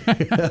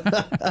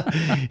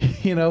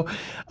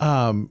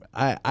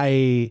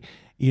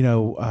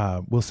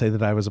 We'll say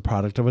that I was a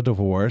product of a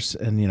divorce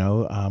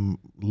and,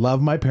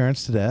 love my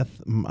parents to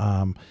death.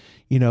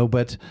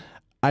 But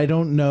I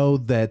don't know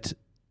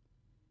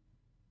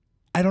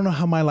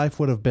how my life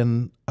would have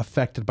been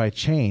affected by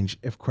change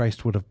if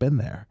Christ would have been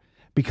there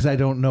because I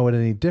don't know it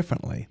any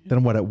differently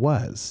than what it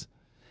was.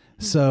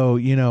 So,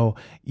 you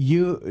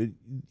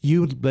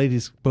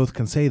ladies both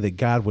can say that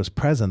God was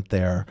present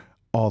there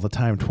all the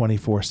time,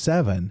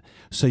 24/7.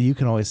 So you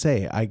can always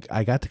say,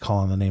 I got to call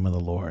on the name of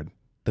the Lord.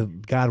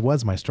 God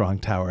was my strong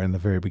tower in the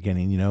very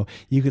beginning.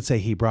 You could say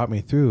He brought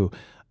me through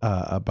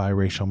a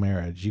biracial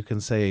marriage. You can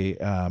say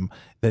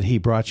that He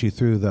brought you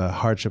through the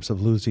hardships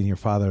of losing your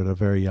father at a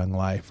very young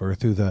life or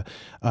through the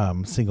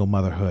single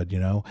motherhood,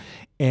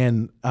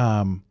 And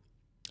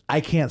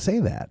I can't say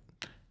that.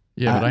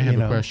 Yeah, but I have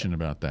a question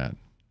about that.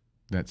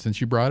 That since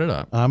you brought it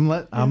up. I'm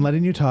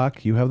letting you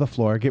talk. You have the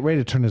floor. Get ready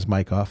to turn his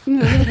mic off.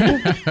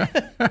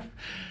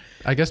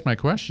 I guess my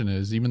question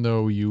is, even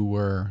though you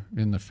were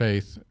in the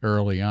faith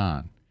early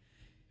on,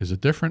 is it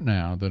different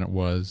now than it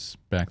was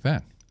back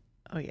then?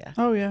 Oh, yeah.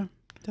 Oh, yeah,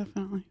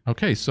 definitely.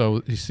 Okay,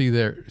 so you see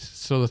there,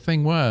 so the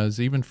thing was,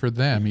 even for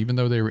them, even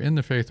though they were in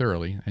the faith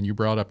early, and you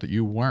brought up that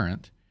you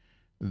weren't,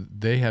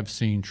 they have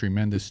seen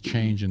tremendous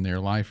change in their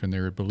life and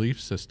their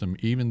belief system.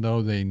 Even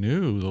though they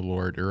knew the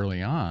Lord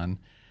early on,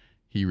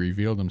 He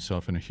revealed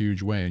Himself in a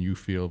huge way, and you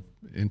feel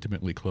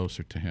intimately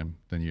closer to Him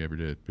than you ever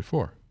did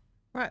before.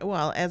 Right.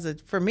 Well,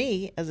 for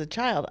me, as a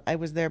child, I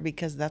was there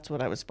because that's what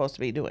I was supposed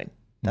to be doing.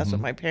 That's what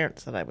my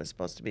parents said I was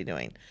supposed to be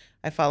doing.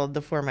 I followed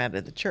the format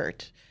of the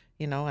church.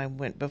 I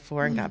went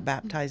before and got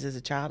baptized as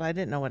a child. I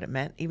didn't know what it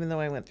meant, even though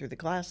I went through the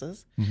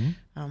classes.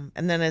 And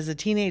then as a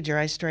teenager,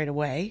 I strayed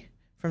away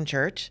from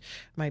church.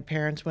 My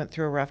parents went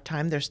through a rough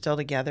time. They're still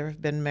together.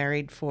 Have been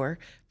married for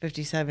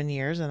 57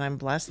 years, and I'm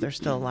blessed. They're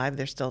still alive.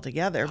 They're still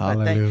together.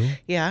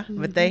 Hallelujah.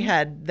 But they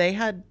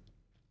had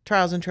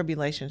trials and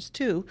tribulations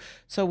too.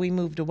 So we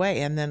moved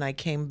away, and then I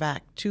came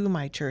back to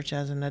my church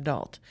as an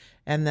adult.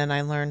 And then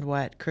I learned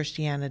what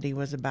Christianity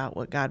was about,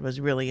 what God was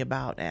really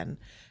about, and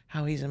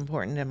how he's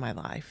important in my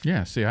life.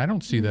 Yeah, see, I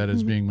don't see that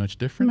as being much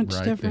different,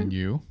 than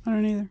you. I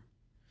don't either.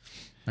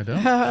 I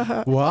don't.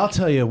 Well, I'll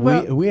tell you,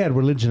 we had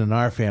religion in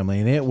our family,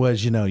 and it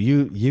was,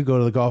 you go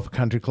to the golf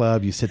country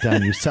club, you sit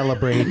down, you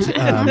celebrate,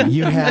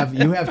 you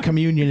have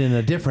communion in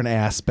a different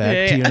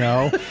aspect,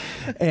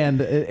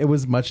 and it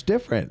was much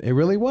different. It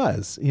really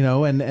was,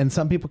 and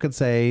some people could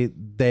say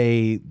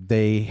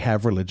they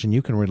have religion.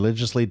 You can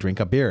religiously drink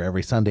a beer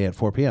every Sunday at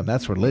 4 p.m.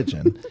 That's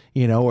religion,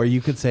 or you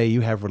could say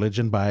you have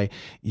religion by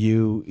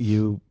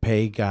you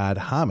pay God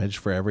homage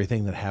for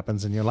everything that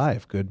happens in your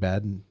life, good,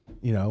 bad,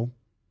 and,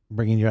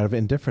 bringing you out of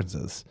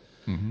indifferences.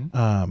 Mm-hmm.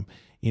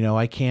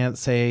 I can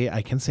say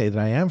that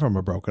I am from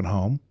a broken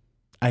home.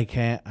 I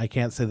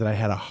can't say that I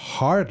had a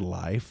hard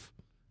life.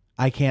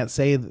 I can't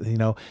say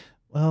that,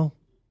 well,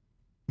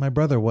 my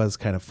brother was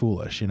kind of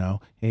foolish,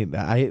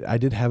 I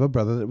did have a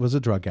brother that was a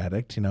drug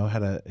addict, he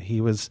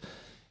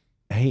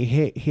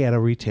had a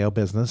retail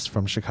business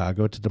from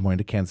Chicago to Des Moines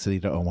to Kansas City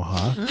to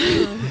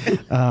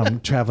Omaha,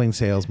 traveling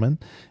salesman,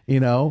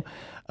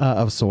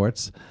 of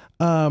sorts.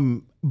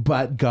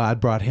 But God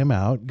brought him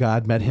out.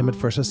 God met him at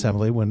First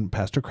Assembly when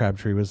Pastor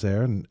Crabtree was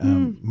there. And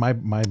my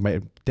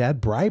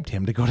dad bribed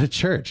him to go to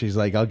church. He's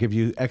like, I'll give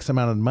you X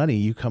amount of money.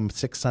 You come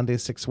 6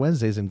 Sundays, 6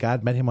 Wednesdays. And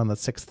God met him on the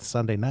 6th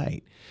Sunday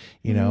night,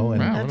 And wow,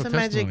 that's a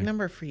magic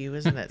number for you,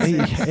 isn't it?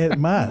 It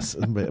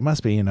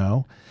must be,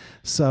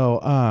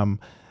 So,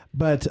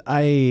 but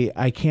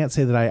I can't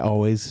say that I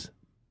always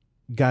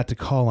got to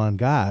call on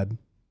God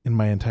in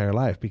my entire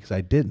life, because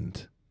I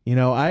didn't.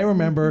 I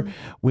remember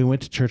we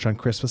went to church on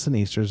Christmas and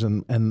Easter's,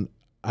 and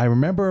I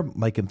remember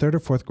like in 3rd or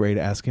 4th grade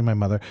asking my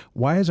mother,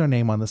 why is our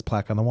name on this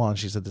plaque on the wall? And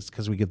she said, it's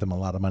because we give them a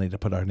lot of money to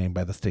put our name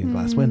by the stained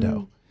glass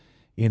window,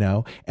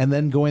 and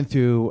then going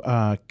through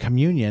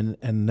communion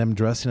and them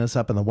dressing us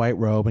up in the white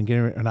robe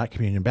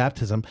and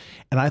baptism.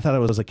 And I thought it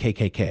was a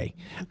KKK.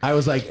 I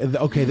was like,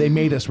 okay, they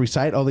made us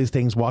recite all these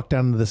things, walk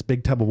down into this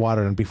big tub of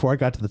water. And before I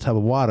got to the tub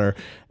of water,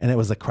 and it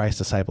was the Christ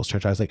Disciples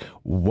Church, I was like,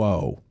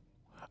 whoa.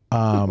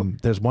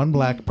 There's one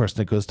black person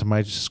that goes to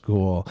my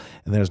school,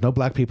 and there's no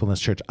black people in this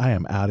church. I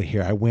am out of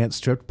here. I went,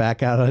 stripped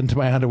back out into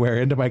my underwear,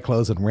 into my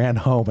clothes, and ran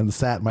home and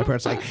sat. And my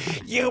parents were like,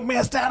 you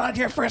missed out on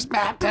your first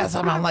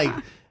baptism. I'm like,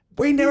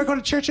 we never go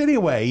to church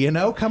anyway,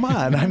 come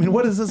on. I mean,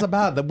 what is this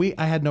about?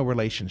 I had no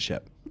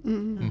relationship,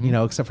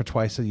 except for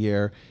twice a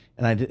year,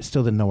 and I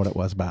still didn't know what it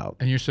was about.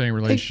 And you're saying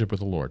relationship with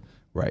the Lord.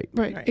 Right.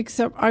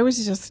 Except I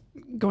was just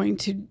going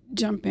to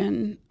jump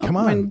in. Come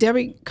on. When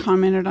Debbie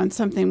commented on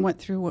something,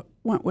 what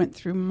went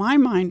through my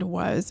mind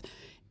was,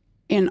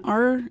 in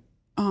our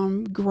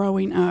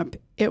growing up,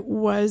 it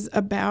was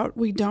about,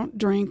 we don't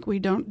drink, we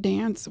don't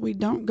dance, we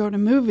don't go to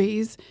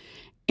movies,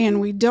 and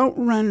we don't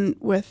run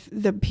with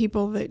the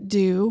people that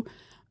do,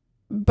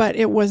 but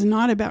it was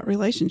not about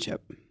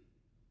relationship.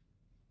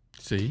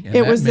 See, and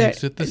it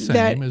makes it the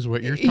same as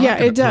what you're talking about.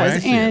 Yeah, it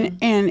does.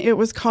 And it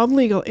was called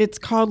legal. It's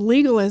called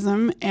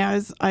legalism,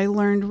 as I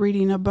learned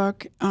reading a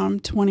book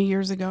 20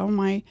 years ago.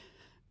 My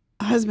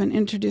husband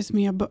introduced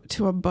me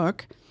to a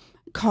book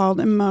called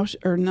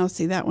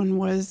that one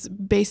was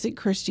Basic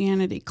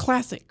Christianity,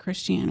 Classic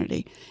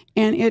Christianity.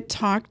 And it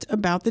talked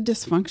about the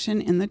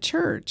dysfunction in the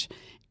church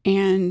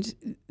and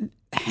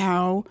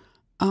how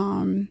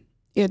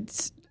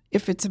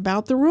if it's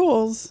about the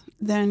rules,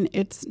 then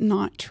it's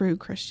not true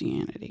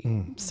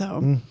Christianity.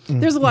 So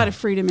there's a lot of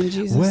freedom in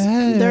Jesus.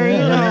 Well, there you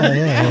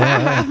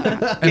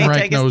go. And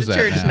Reich knows that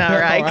church now,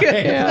 Reich.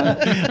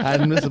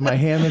 I'm missing my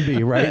ham and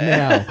bee right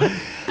now.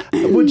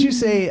 Would you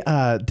say,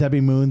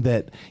 Debbie Moon,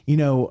 that,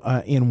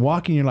 in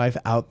walking your life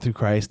out through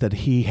Christ, that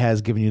he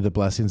has given you the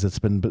blessings that's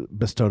been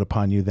bestowed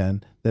upon you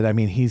then? That, I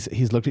mean,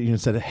 he's looked at you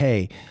and said,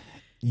 hey,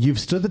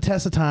 you've stood the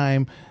test of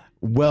time.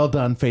 Well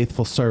done,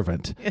 faithful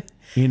servant.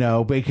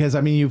 Because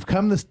you've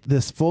come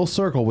this full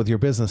circle with your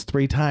business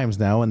 3 times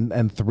now,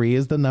 and 3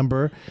 is the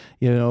number,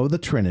 the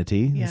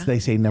Trinity. Yeah. They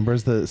say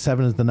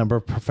 7 is the number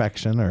of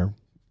perfection, or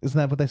isn't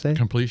that what they say?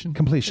 Completion.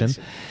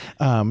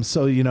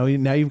 So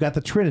now you've got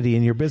the Trinity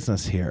in your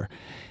business here,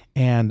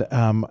 and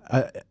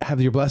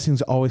have your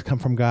blessings always come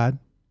from God?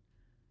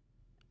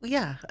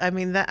 Yeah,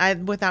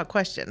 without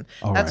question.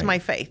 All that's right. my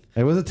faith.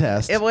 It was a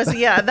test. It was,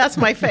 that's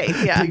my faith.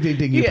 Yeah. Ding, ding,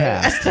 ding, you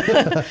passed.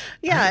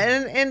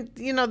 Yeah, and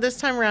this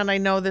time around, I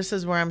know this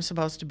is where I'm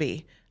supposed to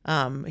be.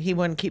 He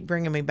wouldn't keep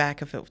bringing me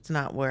back if it's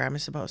not where I'm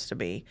supposed to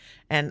be.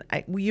 And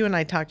you and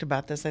I talked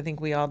about this. I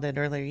think we all did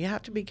earlier. You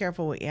have to be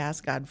careful what you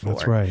ask God for.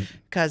 That's right.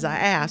 Because I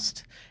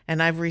asked,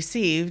 and I've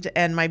received,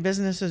 and my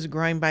business is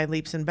growing by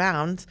leaps and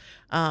bounds.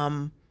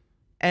 And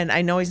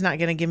I know he's not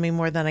going to give me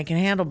more than I can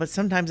handle, but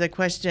sometimes I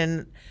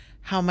question,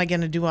 how am I going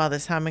to do all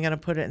this? How am I going to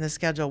put it in the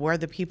schedule? Where are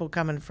the people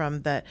coming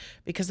from?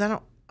 Because I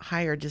don't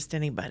hire just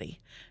anybody,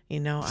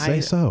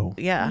 Say so.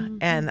 Yeah. Mm-hmm.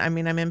 And I'm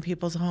in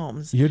people's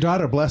homes. Your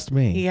daughter blessed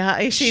me.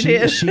 Yeah, she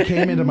did. She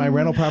came into my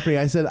rental property.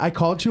 I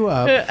called you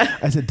up.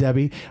 I said,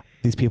 Debbie,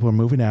 these people are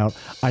moving out.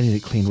 I need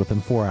it cleaned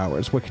within 4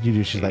 hours. What could you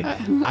do? She's like,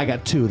 I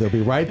got 2. They'll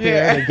be right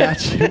there. They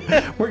got you.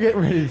 We're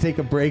getting ready to take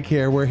a break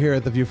here. We're here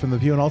at The View from the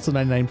Pew and also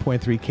 99.3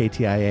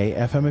 KTIA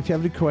FM. If you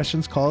have any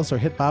questions, call us or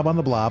hit Bob on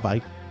the blob.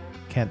 I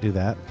can't do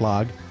that.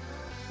 Blog,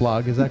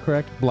 is that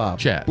correct? Blob.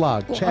 Chat.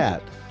 Blog.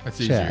 Chat.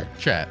 That's easier.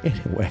 Chat.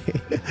 Anyway,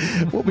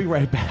 we'll be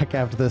right back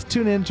after this.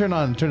 Tune in, turn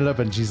on, turn it up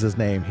in Jesus'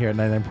 name here at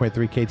 99.3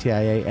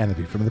 KTIA and The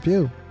View from the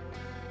Pew.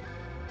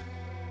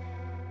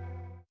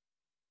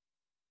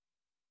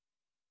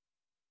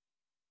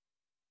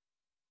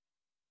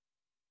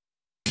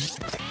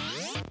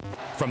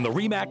 From the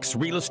RE/MAX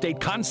Real Estate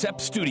Concept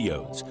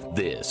Studios,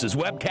 this is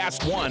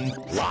Webcast One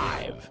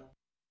Live.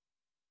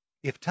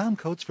 If Tom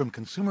Coates from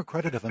Consumer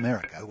Credit of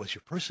America was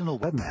your personal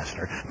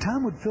webmaster,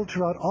 Tom would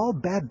filter out all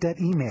bad debt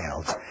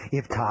emails.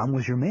 If Tom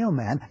was your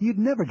mailman, you'd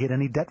never get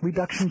any debt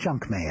reduction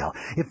junk mail.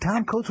 If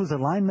Tom Coates was a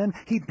lineman,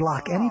 he'd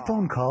block any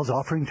phone calls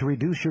offering to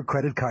reduce your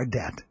credit card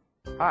debt.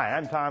 Hi,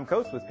 I'm Tom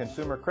Coates with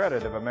Consumer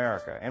Credit of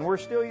America, and we're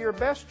still your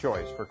best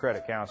choice for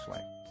credit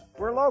counseling.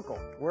 We're local,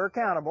 we're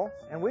accountable,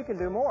 and we can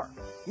do more.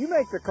 You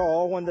make the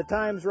call when the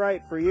time's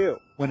right for you.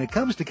 When it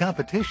comes to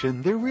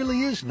competition, there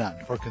really is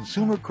none for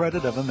Consumer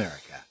Credit of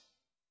America.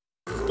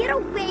 Get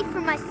away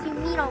from us, you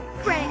mean old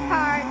credit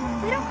card.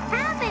 We don't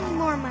have any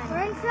more money.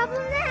 We're in trouble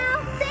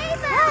now. Save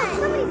us! Help!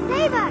 Somebody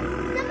save us!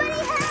 Somebody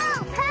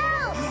help!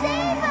 Help!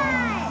 Save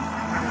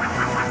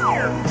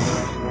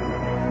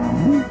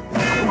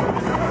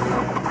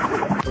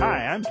us!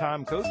 Hi, I'm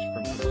Tom Coates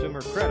from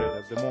Consumer Credit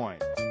of Des Moines.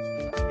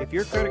 If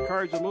your credit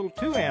card's a little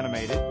too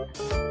animated,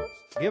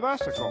 give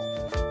us a call.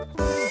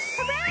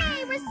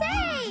 Hooray! We're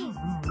saved!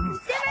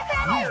 Consumer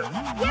Credit,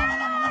 you're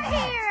our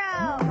hero!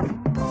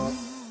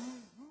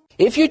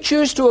 If you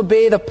choose to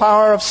obey the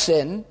power of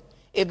sin,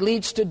 it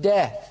leads to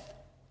death.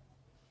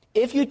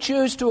 If you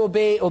choose to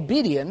obey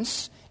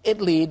obedience,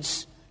 it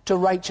leads to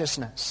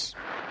righteousness.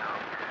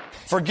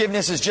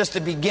 Forgiveness is just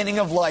the beginning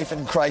of life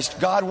in Christ.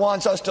 God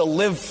wants us to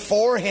live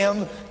for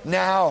Him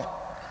now.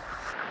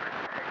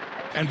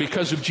 And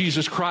because of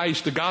Jesus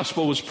Christ, the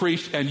gospel was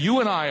preached, and you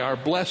and I are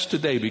blessed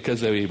today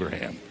because of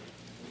Abraham.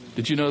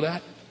 Did you know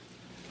that?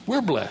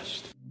 We're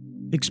blessed.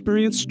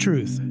 Experience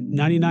Truth,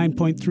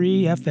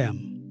 99.3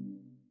 FM.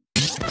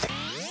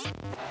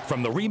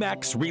 From the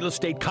RE/MAX Real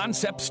Estate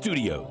Concept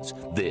Studios,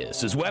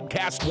 this is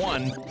Webcast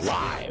One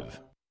Live.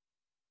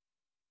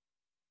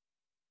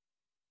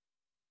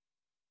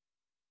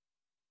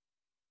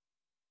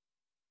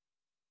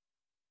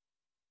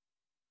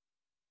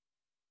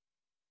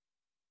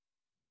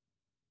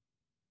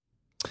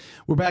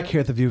 We're back here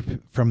at The View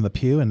from the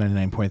Pew and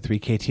 99.3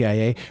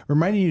 KTIA,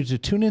 reminding you to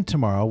tune in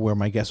tomorrow where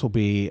my guest will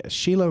be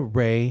Sheila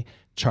Ray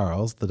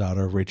Charles, the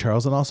daughter of Ray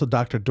Charles, and also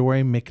Dr.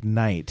 Dory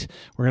McKnight.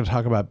 We're going to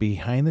talk about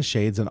Behind the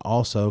Shades and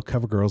also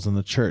Cover Girls in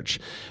the Church.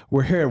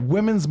 We're here at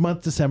Women's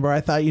Month, December.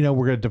 I thought, we're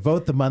going to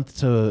devote the month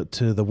to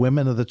the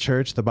women of the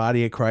church, the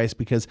body of Christ,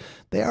 because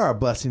they are a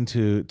blessing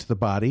to the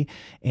body.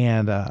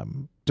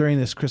 And during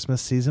this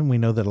Christmas season, we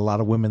know that a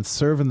lot of women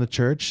serve in the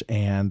church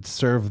and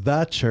serve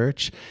the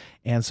church.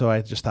 And so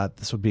I just thought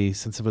this would be,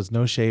 since it was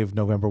No Shave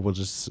November, we'll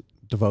just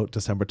devote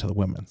December to the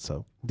women.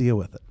 So deal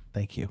with it.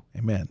 Thank you.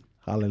 Amen.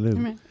 Hallelujah.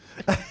 Amen.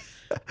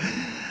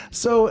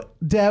 So,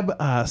 Deb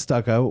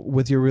Stokka,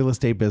 with your real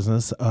estate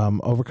business,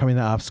 overcoming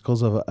the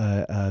obstacles of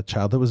a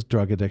child that was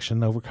drug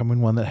addiction, overcoming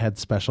one that had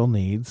special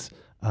needs,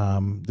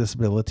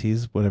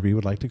 disabilities, whatever you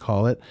would like to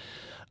call it,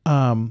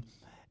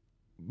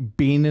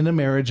 being in a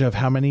marriage of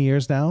how many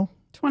years now?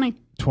 20.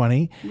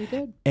 We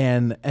did.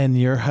 And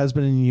your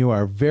husband and you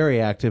are very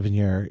active in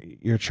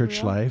your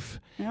church life.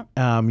 Yep.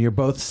 You're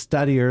both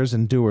studiers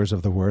and doers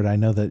of the word. I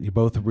know that you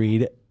both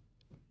read.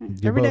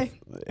 Every day.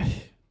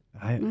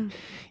 I'm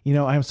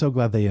so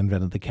glad they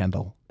invented the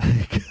Kindle.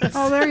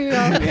 Oh, there you go.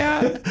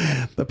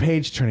 Yeah. The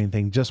page turning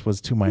thing just was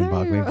too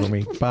mind-boggling for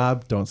me.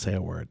 Bob, don't say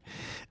a word.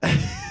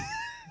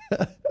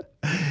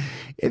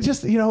 It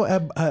just,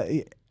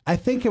 I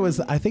think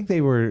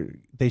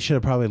they should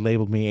have probably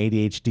labeled me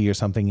ADHD or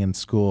something in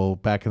school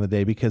back in the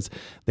day, because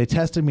they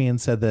tested me and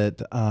said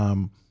that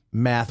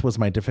math was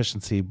my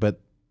deficiency,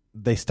 but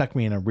they stuck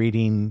me in a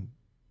reading.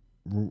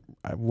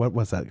 What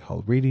was that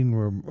called? Writing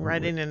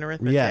and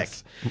arithmetic.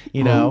 Yes,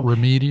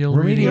 remedial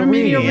reading.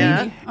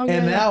 Yeah. Okay.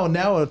 And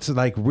now it's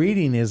like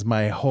reading is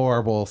my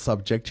horrible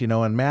subject,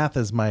 and math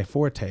is my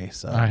forte.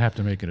 So I have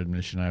to make an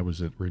admission. I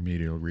was at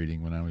remedial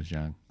reading when I was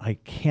young. I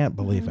can't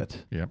believe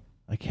it. Yep.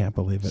 I can't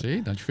believe it.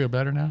 See, don't you feel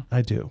better now?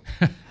 I do.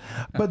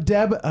 But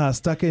Deb,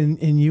 stuck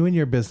in you and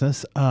your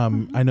business,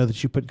 I know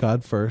that you put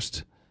God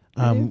first.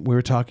 We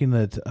were talking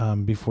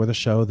that before the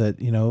show that,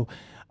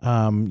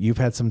 you've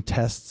had some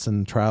tests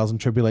and trials and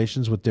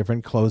tribulations with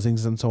different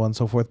closings and so on and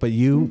so forth, but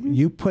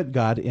you put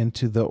God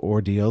into the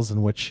ordeals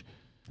in which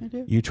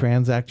you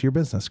transact your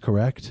business,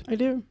 correct? I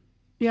do.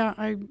 Yeah.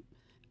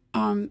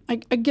 I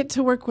get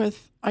to work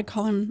with, I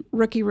call them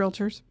rookie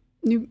realtors,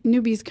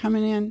 newbies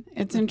coming in.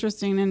 It's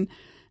interesting. And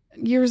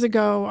years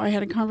ago, I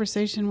had a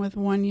conversation with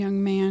one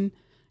young man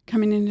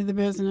coming into the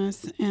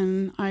business,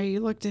 and I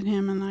looked at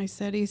him and I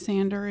said,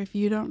 Sander, if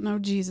you don't know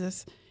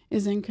Jesus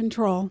is in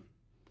control,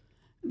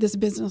 this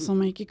business will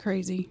make you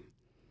crazy.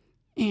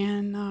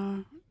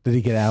 And did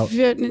he get out?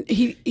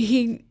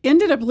 He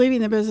ended up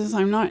leaving the business.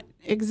 I'm not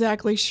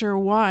exactly sure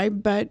why,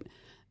 but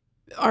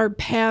our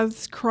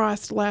paths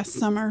crossed last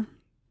summer,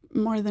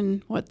 more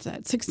than,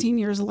 16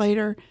 years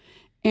later,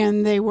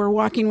 and they were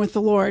walking with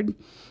the Lord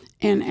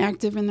and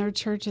active in their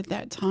church at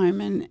that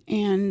time.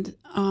 And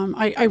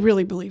I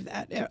really believe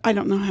that. I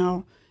don't know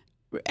how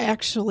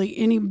actually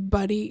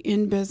anybody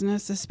in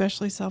business,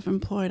 especially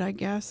self-employed, I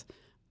guess,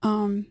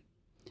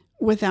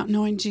 without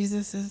knowing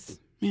Jesus is,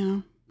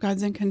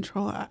 God's in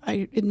control,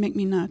 it'd make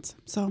me nuts.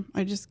 So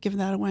I just give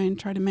that away and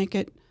try to make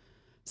it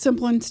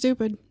simple and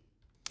stupid.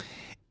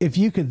 If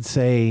you could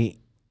say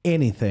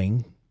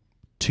anything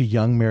to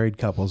young married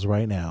couples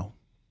right now,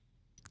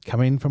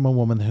 coming from a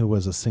woman who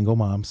was a single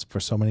mom for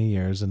so many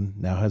years and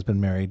now has been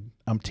married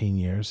umpteen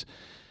years,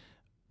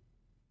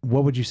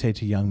 what would you say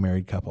to young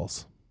married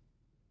couples?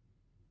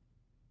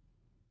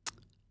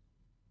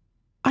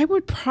 I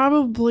would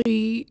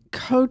probably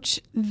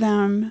coach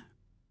them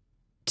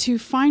to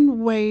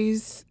find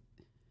ways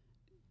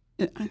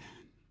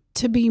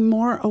to be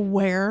more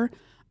aware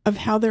of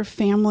how their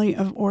family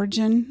of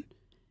origin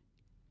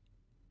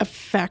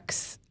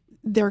affects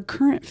their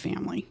current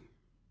family.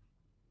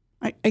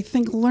 I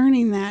think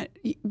learning that,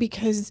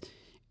 because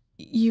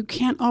you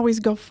can't always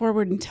go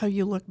forward until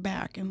you look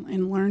back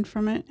and learn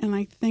from it. And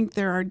I think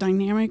there are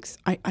dynamics,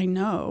 I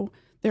know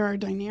there are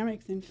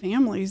dynamics in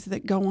families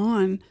that go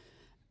on,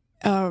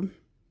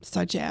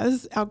 such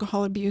as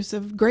alcohol abuse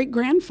of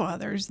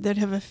great-grandfathers that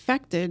have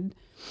affected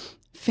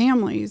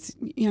families.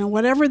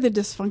 Whatever the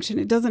dysfunction,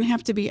 it doesn't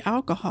have to be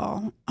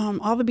alcohol.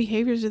 All the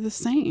behaviors are the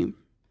same.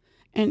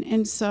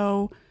 And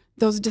so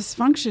those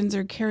dysfunctions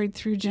are carried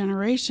through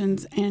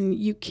generations, and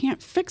you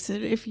can't fix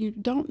it if you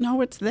don't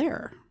know it's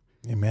there.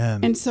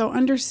 Amen. And so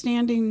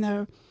understanding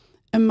the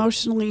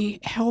emotionally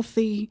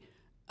healthy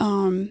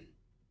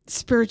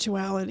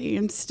spirituality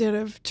instead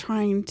of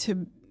trying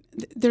to,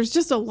 there's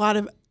just a lot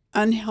of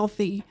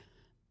unhealthy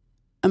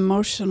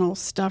emotional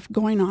stuff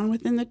going on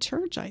within the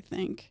church, I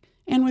think,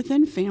 and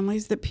within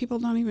families that people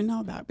don't even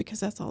know about because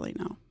that's all they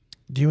know.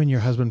 Do you and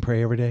your husband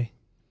pray every day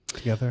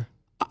together?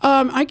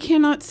 I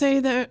cannot say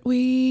that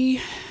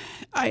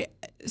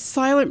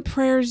silent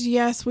prayers,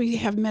 yes. We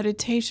have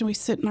meditation. We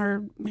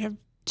have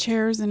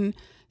chairs and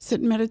sit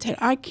and meditate.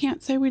 I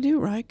can't say we do,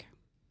 Reich.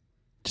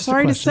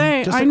 Sorry to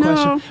say, I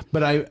know.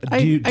 But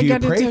do you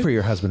pray for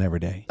your husband every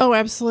day? Oh,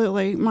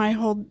 absolutely.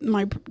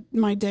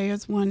 My day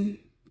is one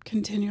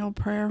continual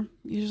prayer.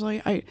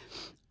 Usually, I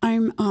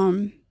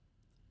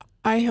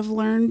have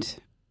learned,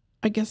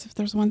 I guess if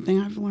there's one thing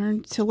I've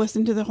learned, to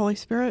listen to the Holy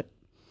Spirit.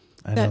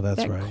 I know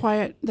that's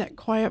right. That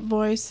quiet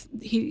voice.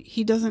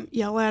 He doesn't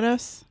yell at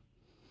us.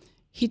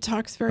 He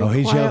talks very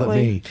quietly.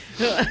 Quietly.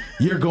 Yelled at me.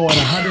 You're going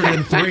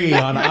 103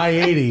 on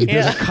I-80.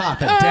 There's a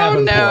cop at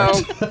Davenport.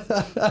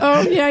 No.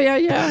 Oh,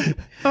 yeah.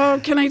 Oh,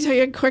 can I tell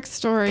you a quick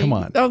story? Come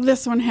on. Oh,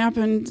 this one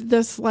happened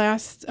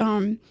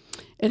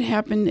it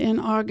happened in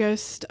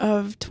August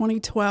of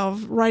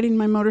 2012, riding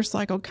my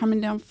motorcycle,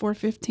 coming down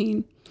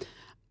 415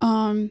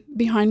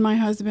 behind my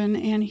husband,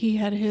 and he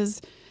had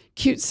his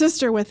cute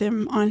sister with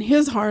him on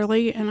his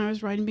Harley, and I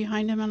was riding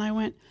behind him, and I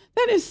went,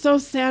 that is so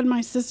sad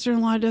my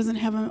sister-in-law doesn't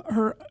have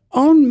her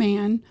own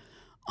man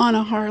on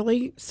a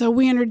Harley. So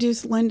we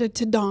introduced Linda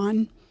to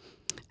Don.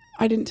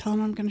 I didn't tell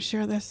him I'm going to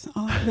share this.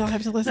 They'll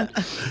have to listen.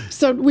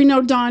 So we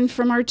know Don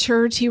from our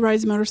church. He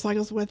rides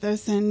motorcycles with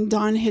us, and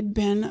Don had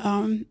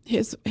been,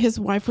 his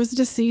wife was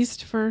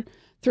deceased for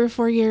 3 or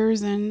 4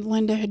 years, and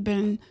Linda had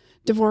been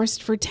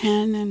divorced for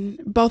 10, and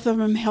both of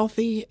them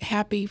healthy,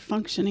 happy,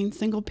 functioning,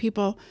 single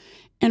people.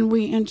 And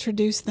we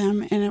introduced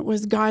them, and it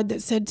was God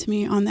that said to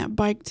me on that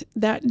bike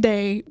that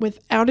day,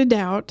 without a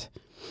doubt,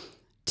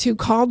 to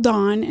call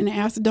Don and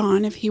ask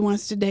Don if he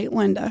wants to date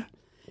Linda.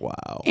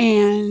 Wow.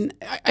 And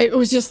it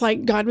was just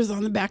like God was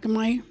on the back of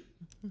my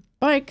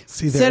bike.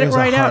 See, there is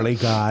a Harley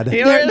God.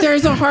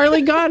 There's a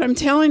Harley God, I'm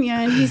telling you.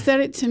 And he said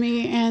it to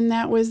me, and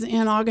that was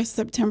in August,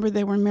 September.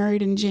 They were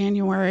married in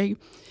January.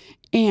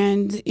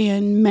 And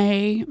in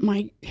May,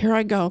 here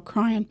I go,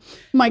 crying.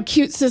 My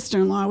cute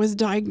sister-in-law was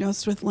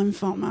diagnosed with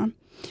lymphoma.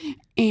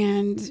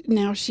 And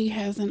now she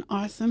has an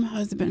awesome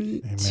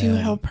husband to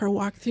help her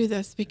walk through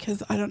this,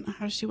 because I don't know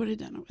how she would have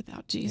done it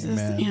without Jesus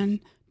and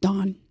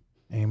Don.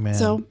 Amen.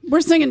 So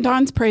we're singing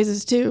Don's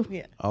praises too.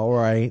 Yeah. All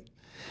right.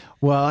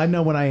 Well, I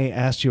know when I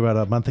asked you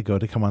about a month ago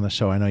to come on the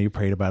show, I know you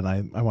prayed about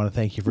it. I want to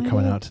thank you for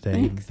coming out today.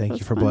 Thanks. Thank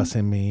you for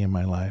blessing me and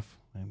my life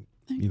and,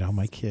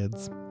 my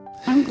kids.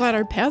 I'm glad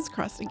our paths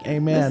crossed again.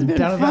 Amen.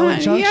 Down at Valley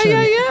Junction.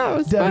 Yeah. It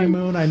was Debbie fun.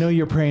 Moon, I know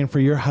you're praying for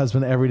your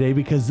husband every day,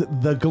 because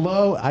the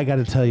glow, I got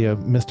to tell you,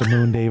 Mr.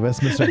 Moon Davis,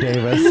 Mr.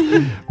 Davis,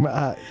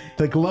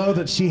 the glow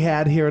that she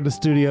had here in the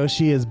studio,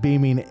 she is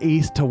beaming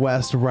east to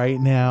west right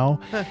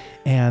now.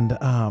 And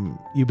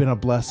you've been a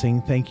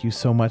blessing. Thank you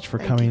so much for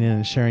coming in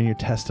and sharing your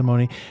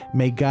testimony.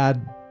 May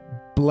God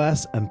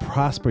bless and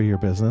prosper your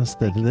business,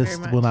 that this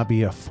will not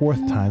be a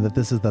fourth time, that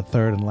this is the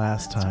third and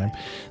last time,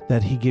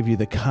 that he give you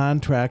the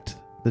contract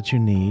that you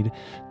need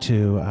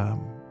to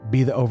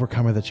be the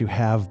overcomer that you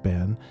have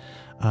been.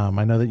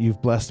 I know that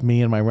you've blessed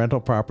me and my rental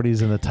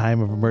properties in a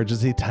time of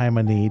emergency, time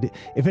of need.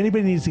 If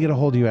anybody needs to get a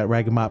hold of you at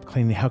Rag and Mop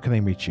Cleaning, how can they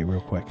reach you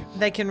real quick?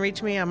 They can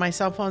reach me on my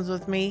cell phones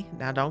with me.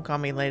 Now, don't call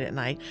me late at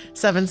night.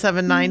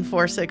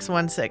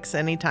 779-4616.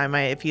 Anytime.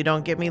 If you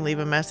don't get me, leave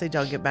a message.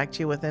 I'll get back to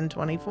you within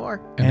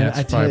 24. And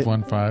that's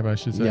 515, I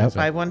should say. Yep.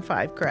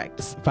 515, correct.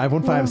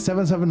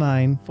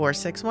 515-779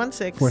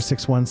 4616.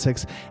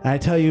 4616. And I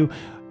tell you,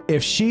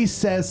 if she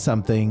says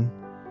something,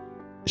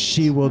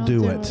 she will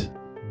do it.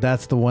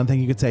 That's the one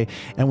thing you could say.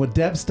 And with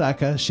Deb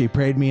Stokka, she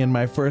prayed me in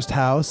my first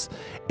house.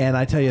 And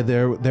I tell you,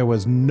 there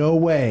was no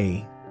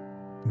way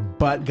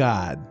but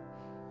God.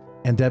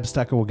 And Deb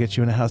Stokka will get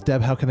you in a house.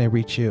 Deb, how can they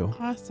reach you?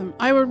 Awesome.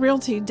 Iowa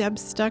Realty, Deb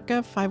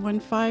Stokka,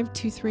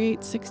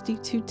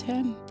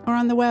 515-238-6210. Or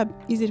on the web.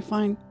 Easy to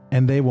find.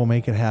 And they will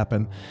make it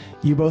happen.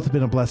 You both have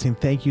been a blessing.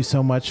 Thank you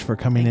so much for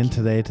coming in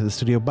today to the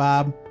studio.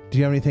 Bob, do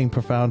you have anything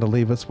profound to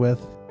leave us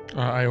with?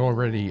 I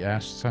already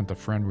sent a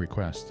friend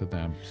request to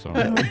them. So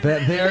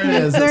there it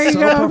is. There It's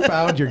you so go.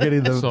 profound. You're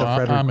getting the friend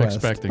request. I'm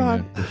expecting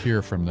to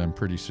hear from them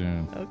pretty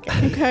soon.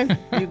 Okay.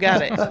 You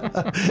got it.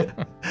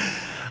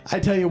 I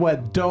tell you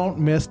what, don't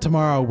miss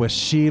tomorrow with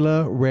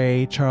Sheila,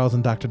 Ray, Charles,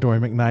 and Dr. Dory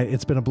McKnight.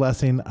 It's been a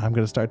blessing. I'm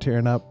going to start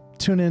tearing up.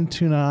 Tune in,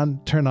 tune on,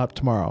 turn up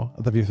tomorrow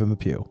at The View from the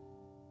Pew.